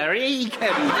old Gary.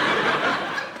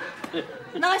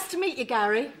 Nice to meet you,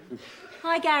 Gary.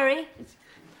 Hi, Gary.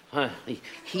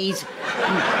 He's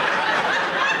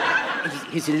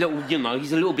a little,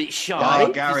 he's a little bit shy. Oh,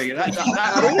 Gary, that's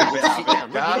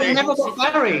They never got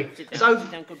Gary. So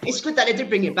it's good that they did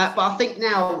bring it back, but I think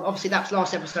now, obviously, that's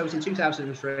last episode was in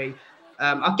 2003.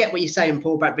 I get what you're saying,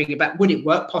 Paul, about bringing it back. Would it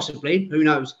work? Possibly. Who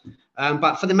knows?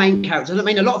 But for the main characters, I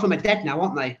mean, a lot of them are dead now,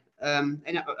 aren't they?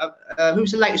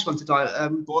 Who's the latest one to die?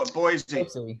 Boise.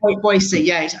 Boise,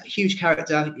 yeah, it's a huge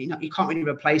character. You can't really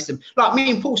replace them. Like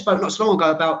me and Paul spoke not so long ago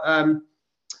about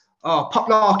Pop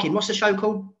Larkin. What's the show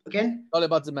called again? Dolly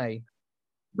Buds of May.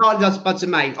 Dolly Buds of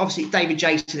May. Obviously, David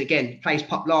Jason again plays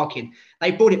Pop Larkin.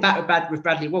 They brought it back with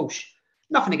Bradley Walsh.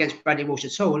 Nothing against Bradley Walsh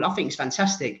at all. I think it's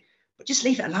fantastic, but just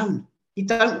leave it alone. You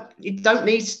don't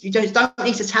need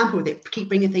to tamper with it. Keep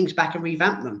bringing things back and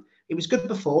revamp them. It was good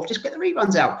before. Just get the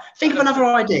reruns out. Think of another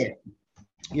idea.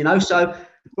 So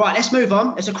right, let's move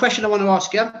on. There's a question I want to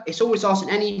ask you. It's always asked in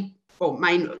any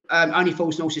main Only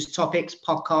Fools and Horses topics,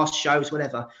 podcasts, shows,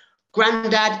 whatever.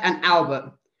 Grandad and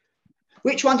Albert.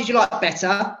 Which one did you like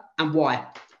better and why,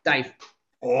 Dave?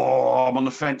 Oh, I'm on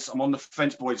the fence.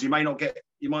 Boys. You might not get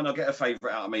a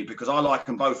favourite out of me because I like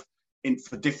them both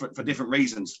for different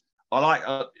reasons.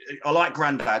 I like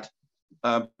Grandad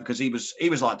because he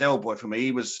was like Del Boy for me.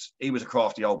 He was a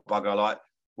crafty old bugger. Like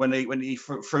when he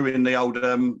threw in the old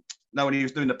when he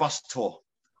was doing the bus tour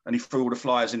and he threw all the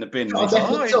flyers in the bin. You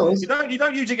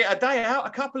don't usually get a day out, a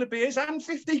couple of beers and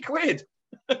 50 quid.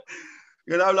 So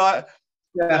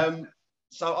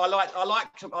I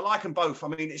like them both. I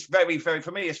mean, it's very, very,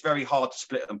 for me, it's very hard to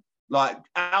split them. Like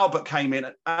Albert came in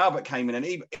and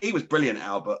he was brilliant,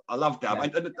 Albert. I loved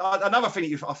Albert. Yeah. And another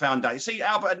thing I found out, you see,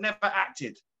 Albert had never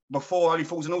acted before Only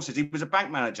Fools and Horses. He was a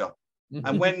bank manager.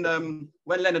 And when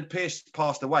Leonard Pearce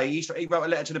passed away, he wrote a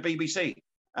letter to the BBC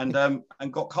and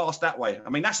got cast that way. I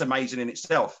mean, that's amazing in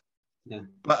itself. Yeah.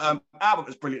 But Albert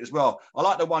was brilliant as well. I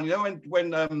like the one,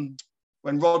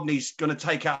 when Rodney's going to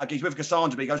take out, he's with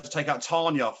Cassandra, but he goes to take out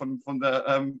Tanya from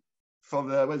the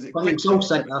what is it? Control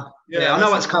Centre. Yeah, I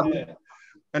know what's coming. Yeah.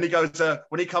 And he goes,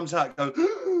 when he comes out, but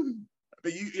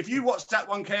if you watch that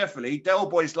one carefully, Del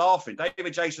Boy's laughing.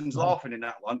 David Jason's laughing in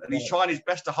that one, and he's trying his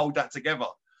best to hold that together.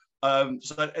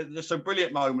 So there's some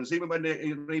brilliant moments, even when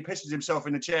he pisses himself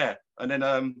in the chair, and then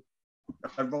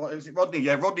is it Rodney?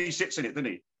 Yeah, Rodney sits in it, doesn't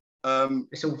he?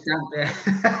 It's all down there.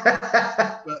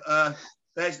 But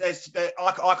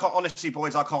I can't, honestly,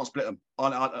 boys, I can't split them. I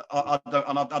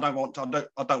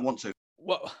don't want to.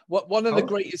 One of the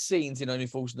greatest scenes in Only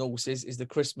Fools and Horses is the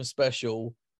Christmas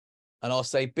special, and I'll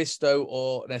say Bisto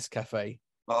or Nescafe.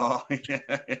 Oh, yeah.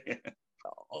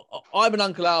 I'm an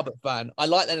Uncle Albert fan. I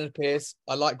like Leonard Pierce.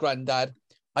 I like Grandad.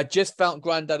 I just found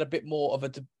Grandad a bit more of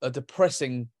a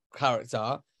depressing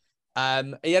character.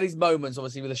 He had his moments,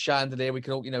 obviously, with the chandelier. We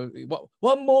can all,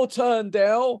 one more turn,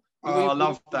 Dale. Oh, I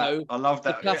love that. I love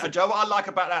that. Do you know what I like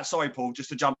about that? Sorry, Paul, just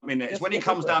to jump in there. It's when he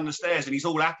comes down the stairs and he's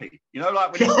all happy.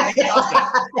 Like when he does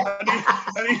that.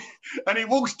 and he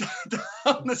walks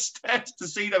down the stairs to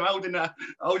see them holding it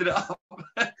up.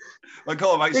 But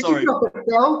go on, mate, sorry. But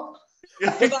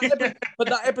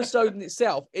that episode in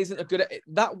itself isn't a good.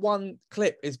 That one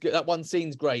clip is good. That one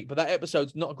scene's great, but that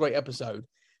episode's not a great episode.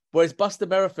 Whereas Buster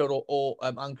Merrifield or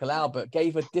Uncle Albert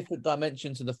gave a different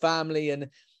dimension to the family, and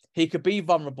he could be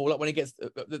vulnerable. Like when he gets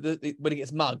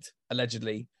mugged,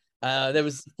 allegedly. There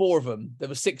was 4 of them. There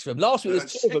was 6 of them. Last week there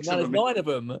was 2 of them. Now there's 9 of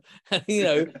them.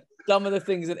 Some of the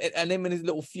things, and him and his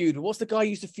little feud. What's the guy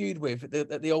he used to feud with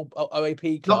at the old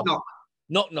OAP club?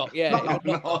 Knock, yeah.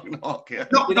 Knock, yeah.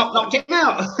 Knock, get him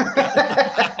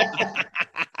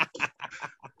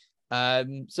out.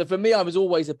 So for me, I was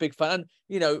always a big fan.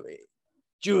 And,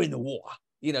 during the war,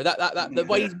 the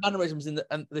way his mannerisms and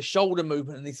the shoulder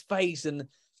movement and his face, and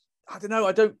I don't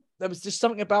know, there was just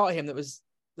something about him that was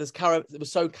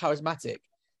so charismatic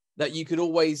that you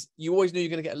always knew you were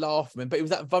going to get a laugh from him, but it was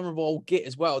that vulnerable old git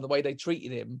as well, the way they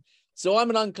treated him. So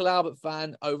I'm an Uncle Albert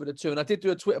fan over the 2, and I did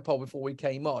do a Twitter poll before we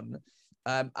came on.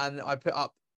 And I put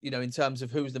up, in terms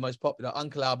of who's the most popular,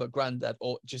 Uncle Albert, Grandad,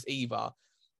 or just either.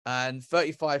 And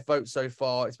 35 votes so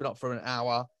far. It's been up for an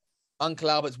hour. Uncle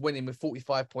Albert's winning with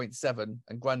 45.7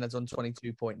 and Grandad's on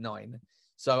 22.9.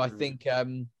 So I think, I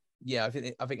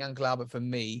think Uncle Albert for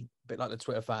me, a bit like the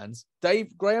Twitter fans.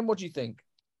 Dave, Graham, what do you think?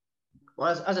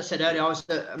 Well, as I said earlier, I was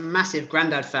a massive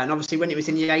Grandad fan. Obviously, when it was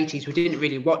in the 80s, we didn't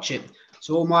really watch it.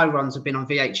 So all my runs have been on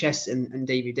VHS and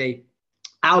DVD.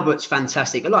 Albert's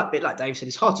fantastic. A bit like Dave said,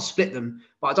 it's hard to split them,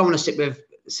 but I don't want to sit with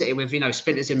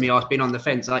splinters in me. I've been on the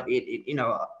fence. I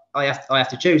have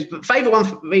to choose. But favourite one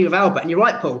for me with Albert, and you're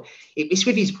right, Paul. It's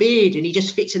with his beard, and he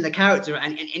just fits in the character,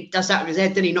 and does that with his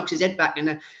head. Then he knocks his head back,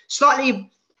 and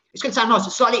slightly. It's going to sound nice,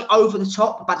 but slightly over the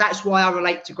top. But that's why I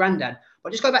relate to Grandad.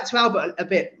 But just go back to Albert a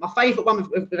bit. My favourite one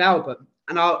with Albert,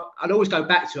 and I'd always go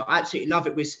back to it. I absolutely love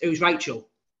it. It was Rachel.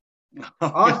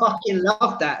 I fucking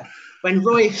love that. When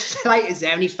Roy Slater's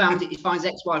there and he finds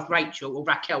ex-wife Rachel, or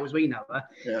Raquel as we know her,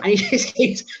 and he just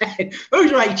keeps saying,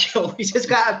 "Who's Rachel?" He's just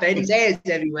got out of bed, his hair's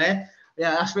everywhere.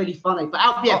 Yeah, that's really funny.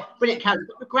 But brilliant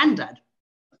character. But Grandad,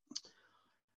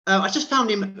 I just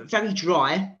found him very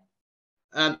dry,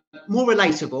 more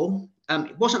relatable.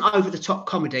 It wasn't over the top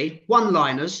comedy,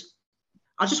 one-liners.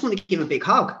 I just want to give him a big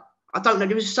hug. I don't know,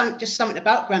 there was just something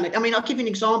about Grandad. I mean, I'll give you an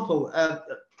example of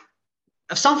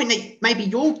something that maybe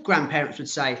your grandparents would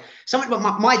say, something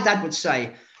what my dad would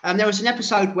say. There was an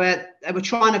episode where they were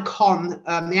trying to con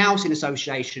the housing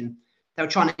association. They were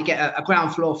trying to get a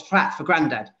ground floor flat for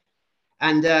Grandad.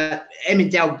 And Em and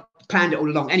Dale planned it all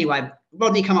along. Anyway,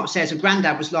 Rodney come upstairs and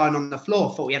Grandad was lying on the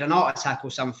floor, thought he had an heart attack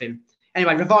or something.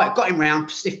 Anyway, Revive got him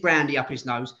round, stiff brandy up his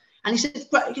nose. And he said,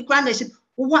 Grandad said,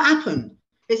 "Well, what happened?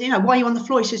 He said, why are you on the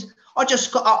floor?" He says, "I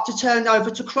just got up to turn over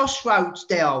to Crossroads,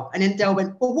 Dale." And then Dale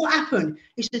went, "Well, what happened?"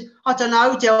 He said, "I don't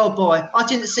know, Dale boy. I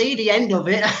didn't see the end of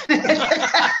it."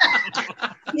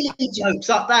 Silly jokes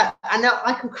like that. And now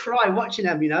I can cry watching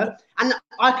them, And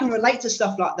I can relate to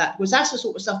stuff like that, because that's the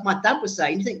sort of stuff my dad was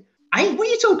saying. You think, "Hey, what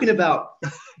are you talking about?"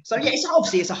 So, yeah,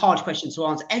 it's a hard question to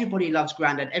answer. Everybody loves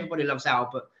Grandad. Everybody loves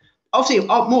Albert. Obviously,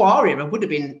 more our era would have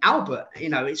been Albert.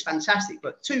 It's fantastic.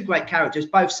 But 2 great characters,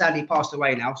 both sadly passed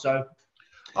away now. So,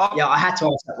 yeah, I had to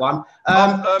ask that one.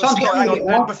 Scott, hang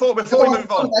on. Before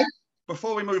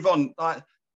we move on, I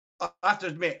have to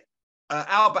admit,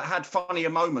 Albert had funnier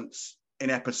moments in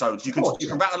episodes. You can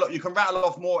rattle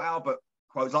off more Albert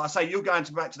quotes. Like I say, you're going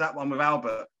back to that one with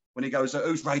Albert when he goes,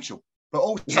 "Who's Rachel?" But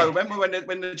also, remember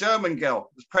when the German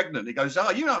girl was pregnant, he goes,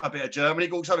 "Oh, you know a bit of German." He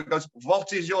goes over and goes,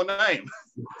 "What is your name?"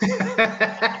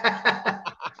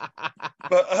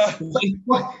 But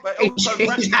also,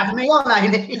 he's having me on,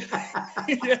 ain't he?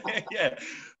 yeah.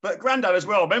 But Grandad as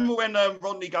well. Remember when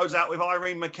Rodney goes out with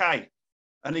Irene McKay,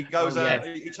 and he goes,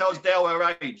 he tells Dale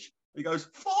her age. He goes,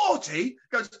 40? He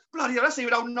goes, "Bloody hell, that's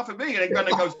even old enough for me." And then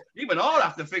Grandad goes, "Even I'll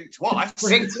have to think twice."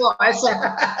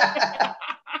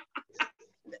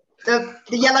 The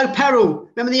Yellow Peril.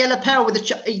 Remember the Yellow Peril with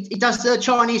he does the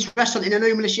Chinese restaurant in a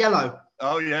luminous yellow.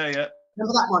 Oh yeah. Remember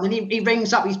that one? And he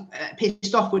rings up. He's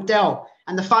pissed off with Dell,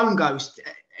 and the phone goes.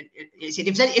 He said,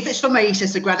 "If it's for me," he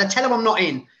says to Grandad, "tell him I'm not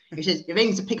in." He says, he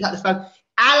rings to pick up the phone.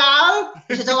 "Hello?"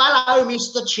 He says, "Oh, hello,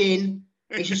 Mr. Chin."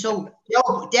 He says, "Oh,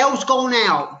 Dell's gone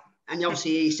out." And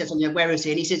obviously he says, "Where is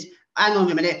he?" And he says, "Hang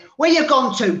on a minute. Where you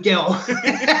gone to, Dell?"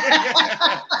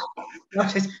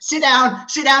 Sit down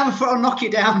before I knock you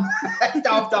down.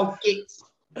 Daft old gits.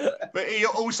 But he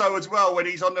also, as well, when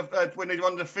he's on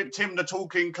the Tim the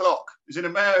Talking Clock, he's in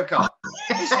America.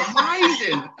 It's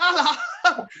amazing.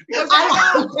 He goes,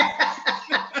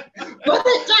 Put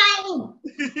it down.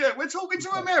 Yeah, we're talking to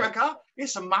America.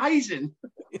 It's amazing.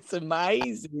 It's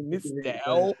amazing, this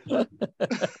Dell. Okay,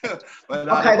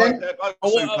 then.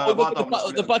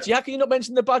 The budgie. How can you not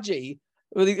mention the budgie?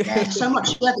 Yeah, so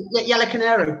much. Yeah, Yellow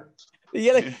Canary.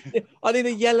 I need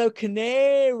a yellow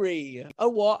canary. Oh,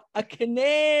 what? A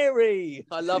canary.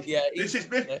 I love you.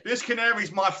 This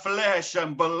canary's my flesh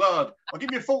and blood. I'll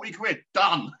give you 40 quid.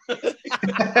 Done.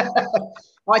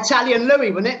 Italian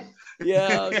Louis, wasn't it?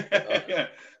 Yeah.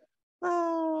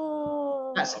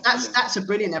 That's a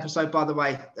brilliant episode, by the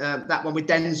way. That one with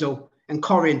Denzel and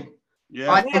Corin.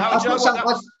 Yeah.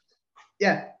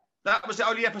 Yeah. That was the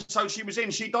only episode she was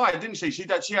in. She died, didn't she? She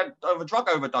had a drug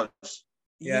overdose.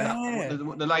 Yeah.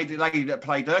 The lady that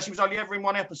played her, she was only ever in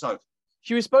one episode.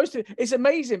 She was supposed to. It's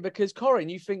amazing because Corin,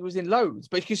 you think, was in loads,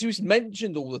 but because she was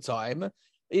mentioned all the time,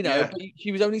 you know, but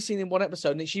she was only seen in one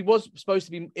episode, and she was supposed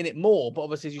to be in it more, but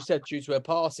obviously, as you said, due to her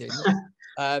passing.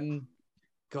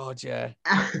 God, yeah.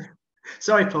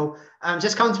 Sorry, Paul.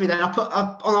 Just come to me then. I put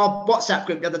up on our WhatsApp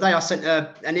group the other day. I sent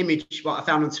an image what I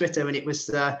found on Twitter, and it was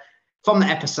from the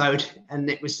episode,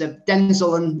 and it was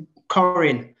Denzel and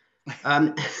Corin.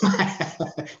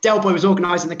 Del Boy was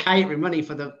organising the catering money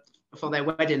for their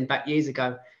wedding back years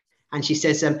ago, and she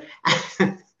says,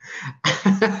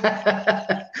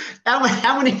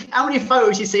 how many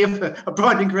photos you see of a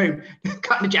bride and groom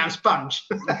cutting a jam sponge?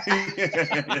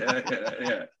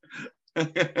 Yeah.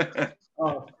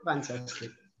 Oh,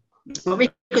 fantastic. Well, we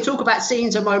could talk about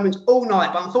scenes and moments all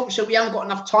night, but unfortunately we haven't got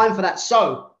enough time for that.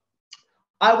 So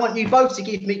I want you both to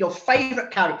give me your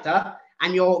favourite character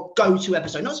and your go-to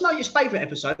episode. Not so much your favourite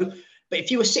episode, but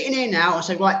if you were sitting here now and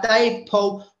say, right, Dave,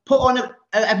 Paul, put on an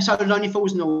episode of Lonely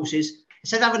Fools and Horses,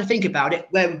 instead of having to think about it,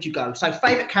 where would you go? So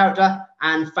favourite character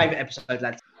and favourite episode,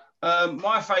 lads.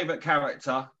 My favourite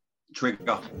character,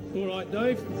 Trigger. All right,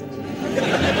 Dave.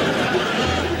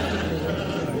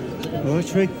 All right,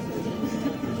 Trig.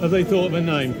 Have they thought of a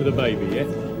name for the baby yet?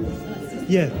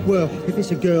 Yeah, well, if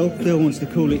it's a girl, Phil wants to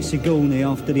call it Sigourney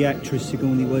after the actress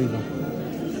Sigourney Weaver.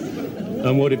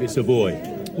 And what if it's a boy?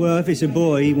 Well, if it's a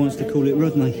boy, he wants to call it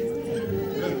Rodney.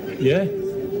 Yeah?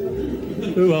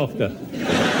 Who after?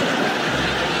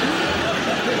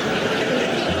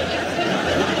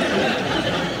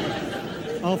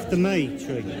 After me,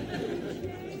 Trig.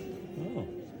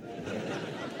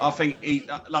 I think he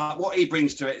like what he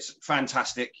brings to it's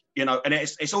fantastic, you know, and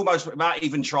it's almost without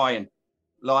even trying.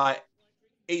 Like,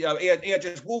 he'd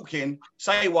just walk in,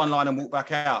 say one line, and walk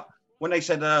back out. When they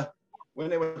said when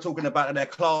they were talking about their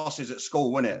classes at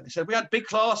school, wasn't it? They said we had big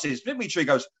classes, didn't we? Tree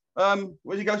goes,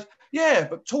 where he goes, yeah,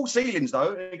 but tall ceilings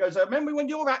though. And he goes, remember when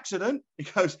your accident? He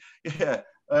goes, yeah.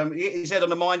 He said on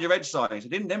the Mind Your Head sign. He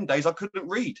said in them days I couldn't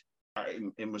read.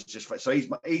 It was just so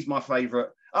he's my favourite.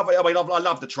 I mean, I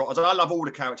love the Trotters. I love all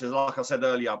the characters, like I said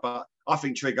earlier. But I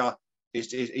think Trigger is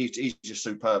just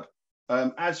superb.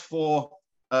 As for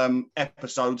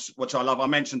episodes, which I love, I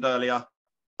mentioned earlier,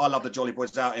 I love the Jolly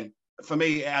Boys outing. For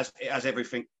me, it has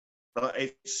everything.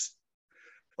 It's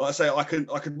like I say, I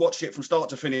could watch it from start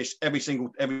to finish every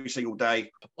single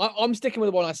day. I'm sticking with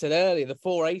the one I said earlier, the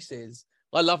Four Aces.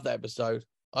 I love that episode.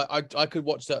 I could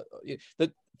watch that.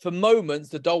 For moments,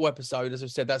 the Dole episode, as I've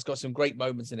said, that's got some great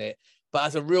moments in it. But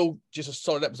as just a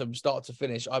solid episode from start to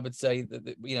finish, I would say that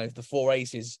the Four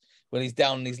Aces, when he's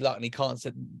down on his luck and he can't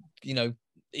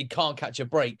catch a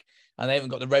break, and they haven't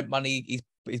got the rent money.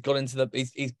 He's got into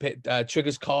he's put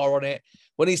Trigger's car on it.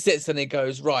 When he sits and he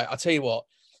goes, right, I'll tell you what,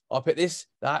 I'll put this,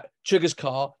 that, Trigger's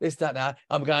car, this, that, now,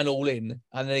 I'm going all in.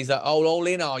 And then he's like, oh, all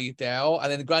in, are you, Dale?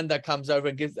 And then the granddad comes over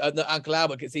and gives, Uncle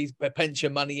Albert gets his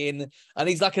pension money in. And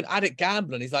he's like an addict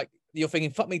gambler. And he's like, you're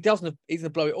thinking, fuck me, Dale's he's going to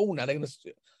blow it all now.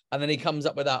 And then he comes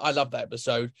up with that. I love that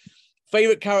episode.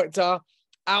 Favorite character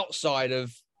outside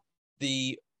of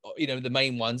the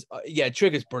main ones. Yeah,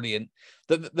 Trigger's brilliant.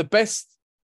 The best,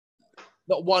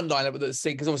 not one line, but the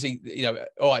scene, because obviously,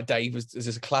 all right, Dave is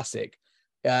just a classic.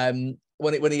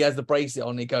 When he has the bracelet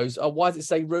on, he goes, oh, why does it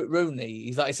say Rooney?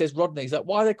 He's like, it says Rodney. He's like,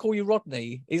 why do they call you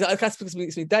Rodney? He's like, that's because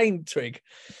it's me Dane, Trig.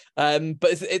 But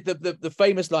the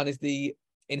famous line is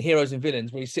in Heroes and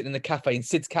Villains, where he's sitting in the cafe in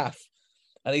Sid's Cafe,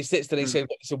 and he sits there and he says,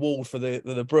 it's a award for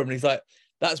the broom. And he's like,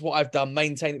 that's what I've done,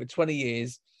 maintained it for 20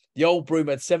 years. The old broom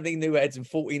had 17 new heads and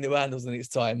 14 new handles in its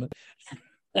time.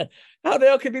 How the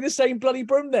hell could be the same bloody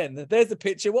broom then? There's the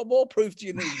picture. What more proof do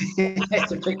you need?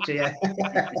 It's a picture, yeah.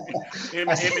 him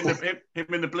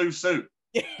in the blue suit.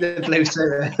 The blue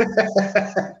suit.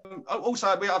 also,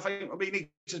 I think we need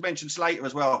to mention Slater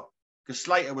as well, because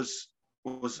Slater was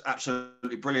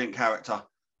absolutely brilliant character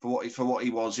for what he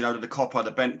was. You know, the copper,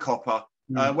 the bent copper.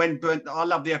 When I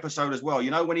love the episode as well.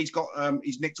 You know, when he's got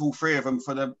he's nicked all three of them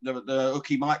for the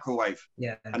hooky microwave.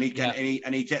 Yeah. And he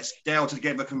gets Dale to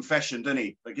give a confession, doesn't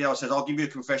he? But Dale says, "I'll give you a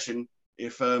confession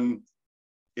if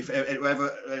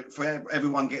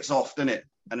everyone gets off, doesn't it?"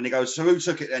 And then he goes, "So who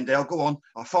took it then, Dale? Go on.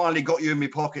 I finally got you in my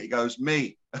pocket." He goes,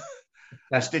 "Me."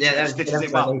 Stitches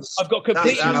him up. I've got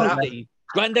complete unity.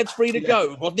 Granddad's free to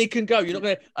go. Rodney can go. You're not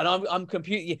going to. And I'm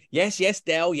computing. Yes,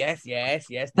 Dale. Yes. Dale,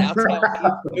 tell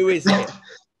me, who is it?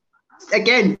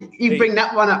 Again, you bring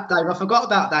that one up, Dave. I forgot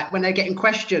about that when they're getting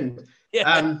questioned.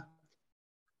 Yeah.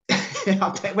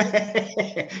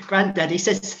 Granddad, he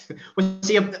says, was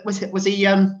he?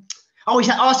 Oh, he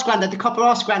said, ask Grandad. The copper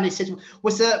asked Grandad. He says,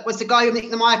 was the guy who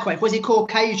nicked the microwave? Was he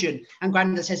Caucasian? And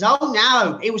Grandad says, oh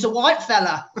no, he was a white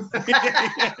fella.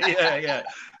 Yeah.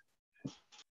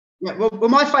 Yeah, well,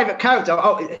 my favourite character,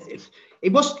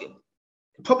 it was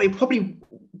probably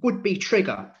would be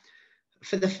Trigger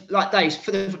for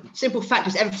the simple fact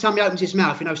is every time he opens his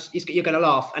mouth, you know, you're going to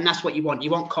laugh, and that's what you want.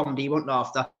 You want comedy, you want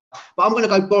laughter. But I'm going to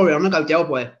go boring. I'm going to go Del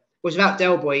Boy. Because without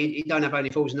Del Boy, you don't have Only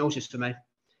Fools and Horses for me.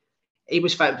 He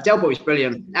was Del Boy was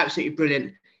brilliant, absolutely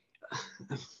brilliant.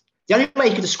 The only way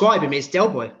you can describe him is Del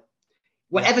Boy.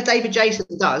 Whatever David Jason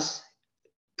does,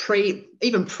 pre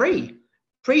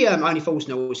Only Fools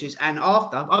and Horses and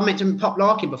after, I mentioned Pop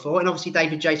Larkin before, and obviously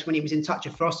David Jason when he was in Touch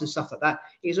of Frost and stuff like that,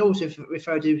 he was also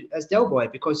referred to as Del Boy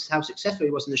because how successful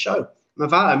he was in the show.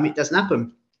 Without him, it doesn't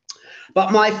happen.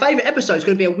 But my favourite episode is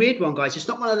going to be a weird one, guys. It's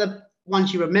not one of the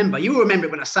ones you remember. You will remember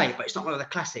it when I say it, but it's not one of the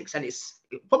classics, and it's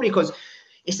probably because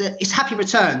it's Happy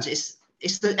Returns.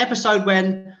 It's the episode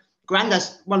when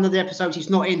Grandad's one of the episodes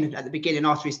he's not in at the beginning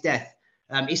after his death.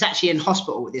 He's actually in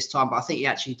hospital at this time, but I think he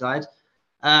actually died.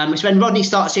 It's when Rodney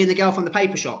starts seeing the girl from the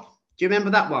paper shop. Do you remember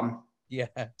that one? Yeah.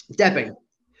 Debbie.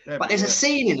 But there's a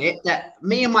scene in it that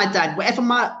me and my dad,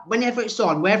 whenever it's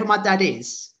on, wherever my dad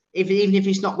is, even if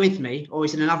he's not with me or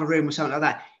he's in another room or something like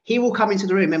that, he will come into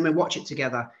the room and we watch it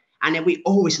together. And then we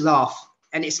always laugh.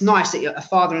 And it's nice that a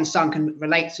father and son can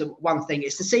relate to one thing.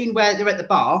 It's the scene where they're at the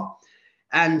bar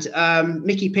and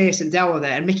Mickey Pierce and Del are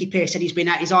there. And Mickey Pierce said he's been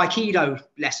at his Aikido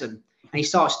lesson. And he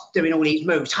starts doing all these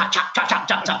moves. Ha, chop, chop, chop,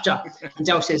 chop, chop, chop. And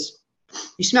Del says,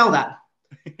 you smell that?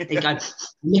 He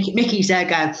goes, Mickey's there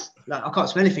going, like, I can't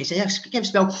smell anything. He says, yeah, give a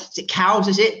smell. Is it cows?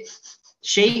 Is it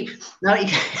sheep? No, he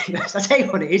goes, I'll tell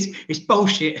you what it is. It's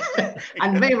bullshit.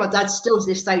 And me and my dad still to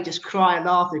this day just cry and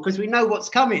laughing because we know what's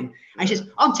coming. And he says,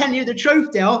 I'm telling you the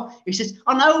truth, Del. He says,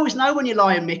 I always know when you're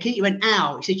lying, Mickey. He went,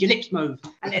 ow. He said, your lips move.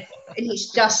 And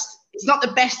it's not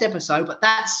the best episode, but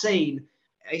that scene,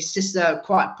 it's just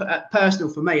quite personal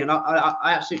for me, and I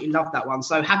absolutely love that one.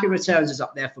 So Happy Returns is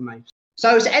up there for me.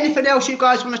 So is there anything else you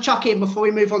guys want to chuck in before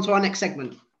we move on to our next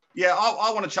segment? Yeah, I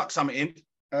want to chuck something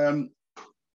in.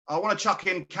 I want to chuck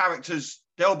in characters,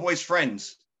 Del Boy's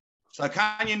friends. So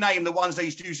can you name the ones that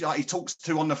he talks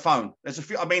to on the phone? There's a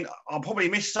few. I mean, I'll probably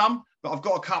miss some, but I've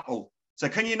got a couple. So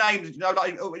can you name? You know,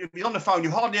 like if he's on the phone,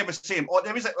 you hardly ever see him. Or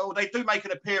they do make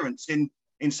an appearance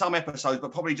in some episodes,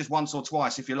 but probably just once or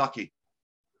twice if you're lucky.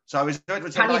 So is there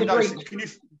Paddy the Greek. Can you?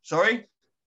 Sorry,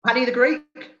 Paddy the Greek.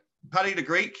 Paddy the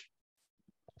Greek.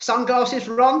 Sunglasses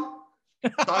Ron.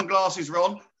 Sunglasses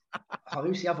Ron. Oh,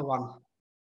 who's the other one?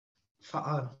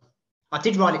 I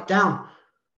did write it down.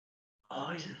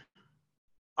 I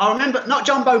remember not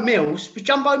Jumbo Mills. Was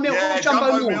Jumbo Mills? Yeah,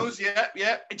 Jumbo Mills.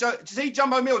 Yeah. To see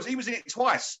Jumbo Mills, he was in it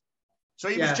twice. So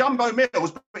he was Jumbo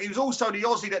Mills, but he was also the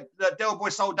Aussie that Del Boy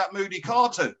sold that Moody car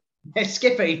to. Yeah,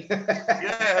 Skippy.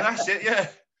 Yeah, that's it. Yeah.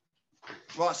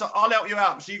 Right, so I'll help you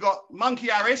out. So you got Monkey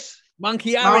Harris.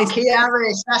 Monkey Harris,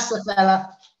 that's the fella.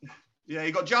 Yeah,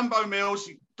 you got Jumbo Mills,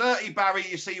 Dirty Barry.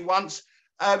 You see once.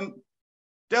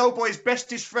 Del Boy's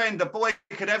bestest friend the boy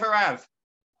could ever have.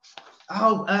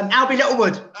 Oh, Albie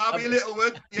Littlewood. Albie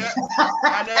Littlewood, yeah.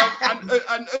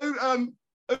 and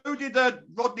who did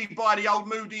Rodney buy the old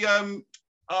Moody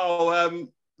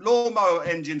lawnmower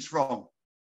engines from?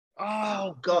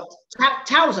 Oh God,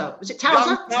 Towser. Was it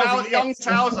Towser? Young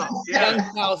Towser. Yeah.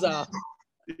 Young Towser.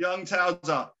 Young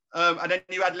Towser. And then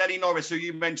you had Lenny Norris, who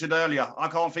you mentioned earlier. I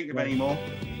can't think of any more.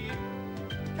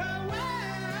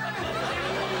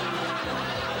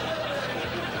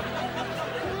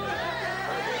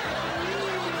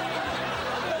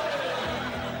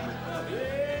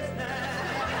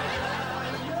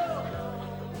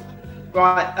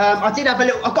 Right,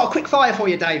 I've got a quick fire for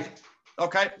you, Dave.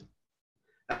 Okay.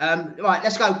 Right,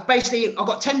 let's go. Basically, I've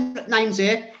got 10 names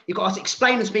here. You've got to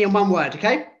explain them to me in one word,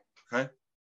 okay? Okay.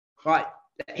 Right,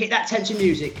 hit that tension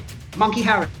music. Monkey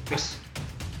Harris.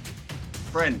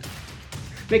 Friend.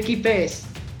 Mickey Pierce.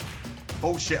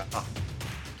 Bullshitter.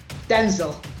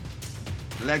 Denzel.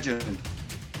 Legend.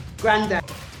 Grandad.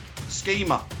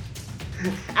 Schemer.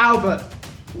 Albert.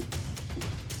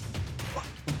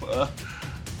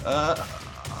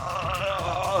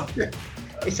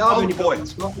 It's hard when Old you've boy. got one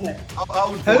spot, isn't it?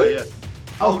 Old Who? boy, yeah.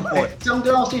 Old boy.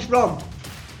 Sunglasses from.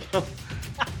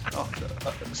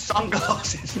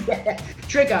 Sunglasses.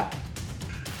 Trigger.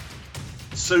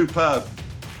 Superb.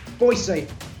 Boise.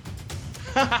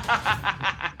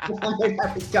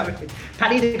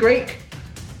 Paddy the Greek.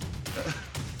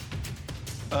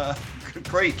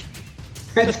 Greek.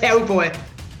 Hellboy.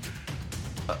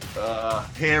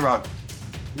 Hero.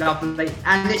 Lovely.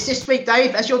 And it's this week,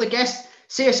 Dave, as you're the guest.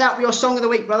 See us out with your song of the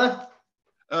week, brother.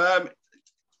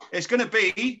 It's going to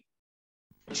be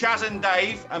Chaz and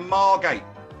Dave and Margate.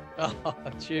 Oh,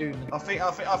 tune. I think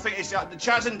it's the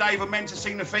Chaz and Dave were meant to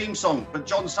sing the theme song, but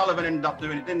John Sullivan ended up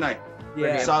doing it, didn't they?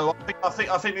 Yeah. So I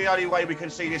think the only way we can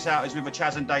see this out is with a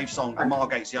Chaz and Dave song, and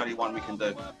Margate's the only one we can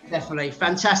do. Definitely.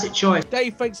 Fantastic choice.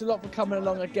 Dave, thanks a lot for coming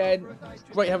along again.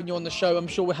 Great having you on the show. I'm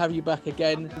sure we'll have you back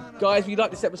again. Guys, if you like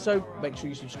this episode, make sure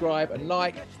you subscribe and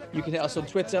like. You can hit us on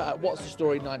Twitter at What's the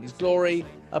Story 90s Glory.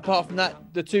 Apart from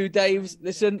that, the two Daves,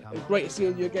 listen, great to see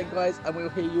you again, guys, and we'll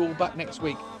hear you all back next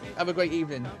week. Have a great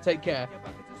evening. Take care.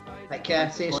 Take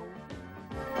care. See you.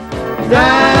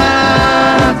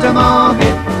 Down to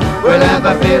Margate, we'll have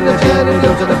a beer and jelly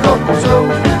to the cockles hole.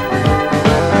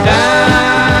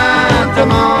 Down to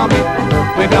Margate,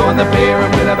 we go on the pier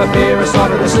and we'll have a beer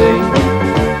aside of the sea.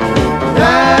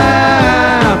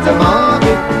 Down to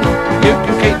Margate, you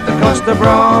can keep the Costa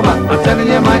Brava. I'm telling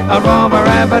you, mate, I'd rather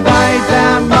have a day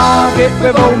down Margate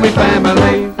with all my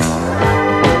family.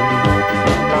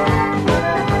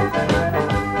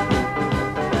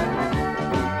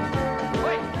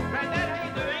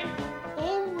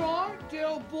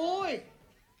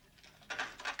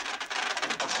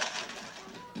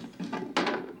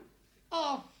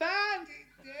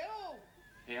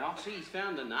 See, he's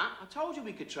found a nut. I told you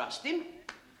we could trust him.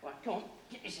 Right, come on,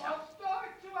 get this out. I'm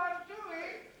starting to undo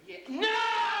it. Yeah. No!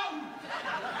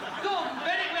 Go on,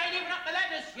 Bennett, we ain't even up the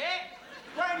ladders yet.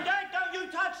 Grandad, don't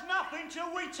you touch nothing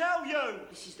till we tell you.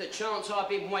 This is the chance I've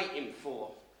been waiting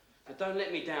for. Now, don't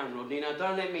let me down, Rodney. Now,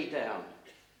 don't let me down.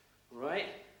 All right?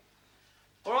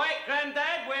 All right,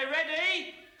 Grandad, we're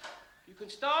ready. You can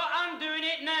start undoing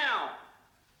it now.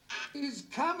 He's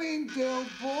coming, Dill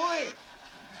boy.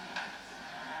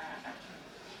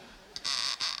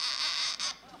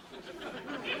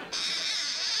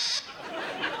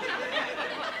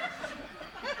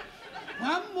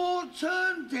 One more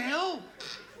turn, Dill.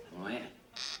 Right.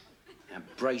 Now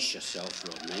brace yourself,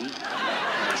 Rodney.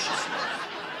 Brace yourself.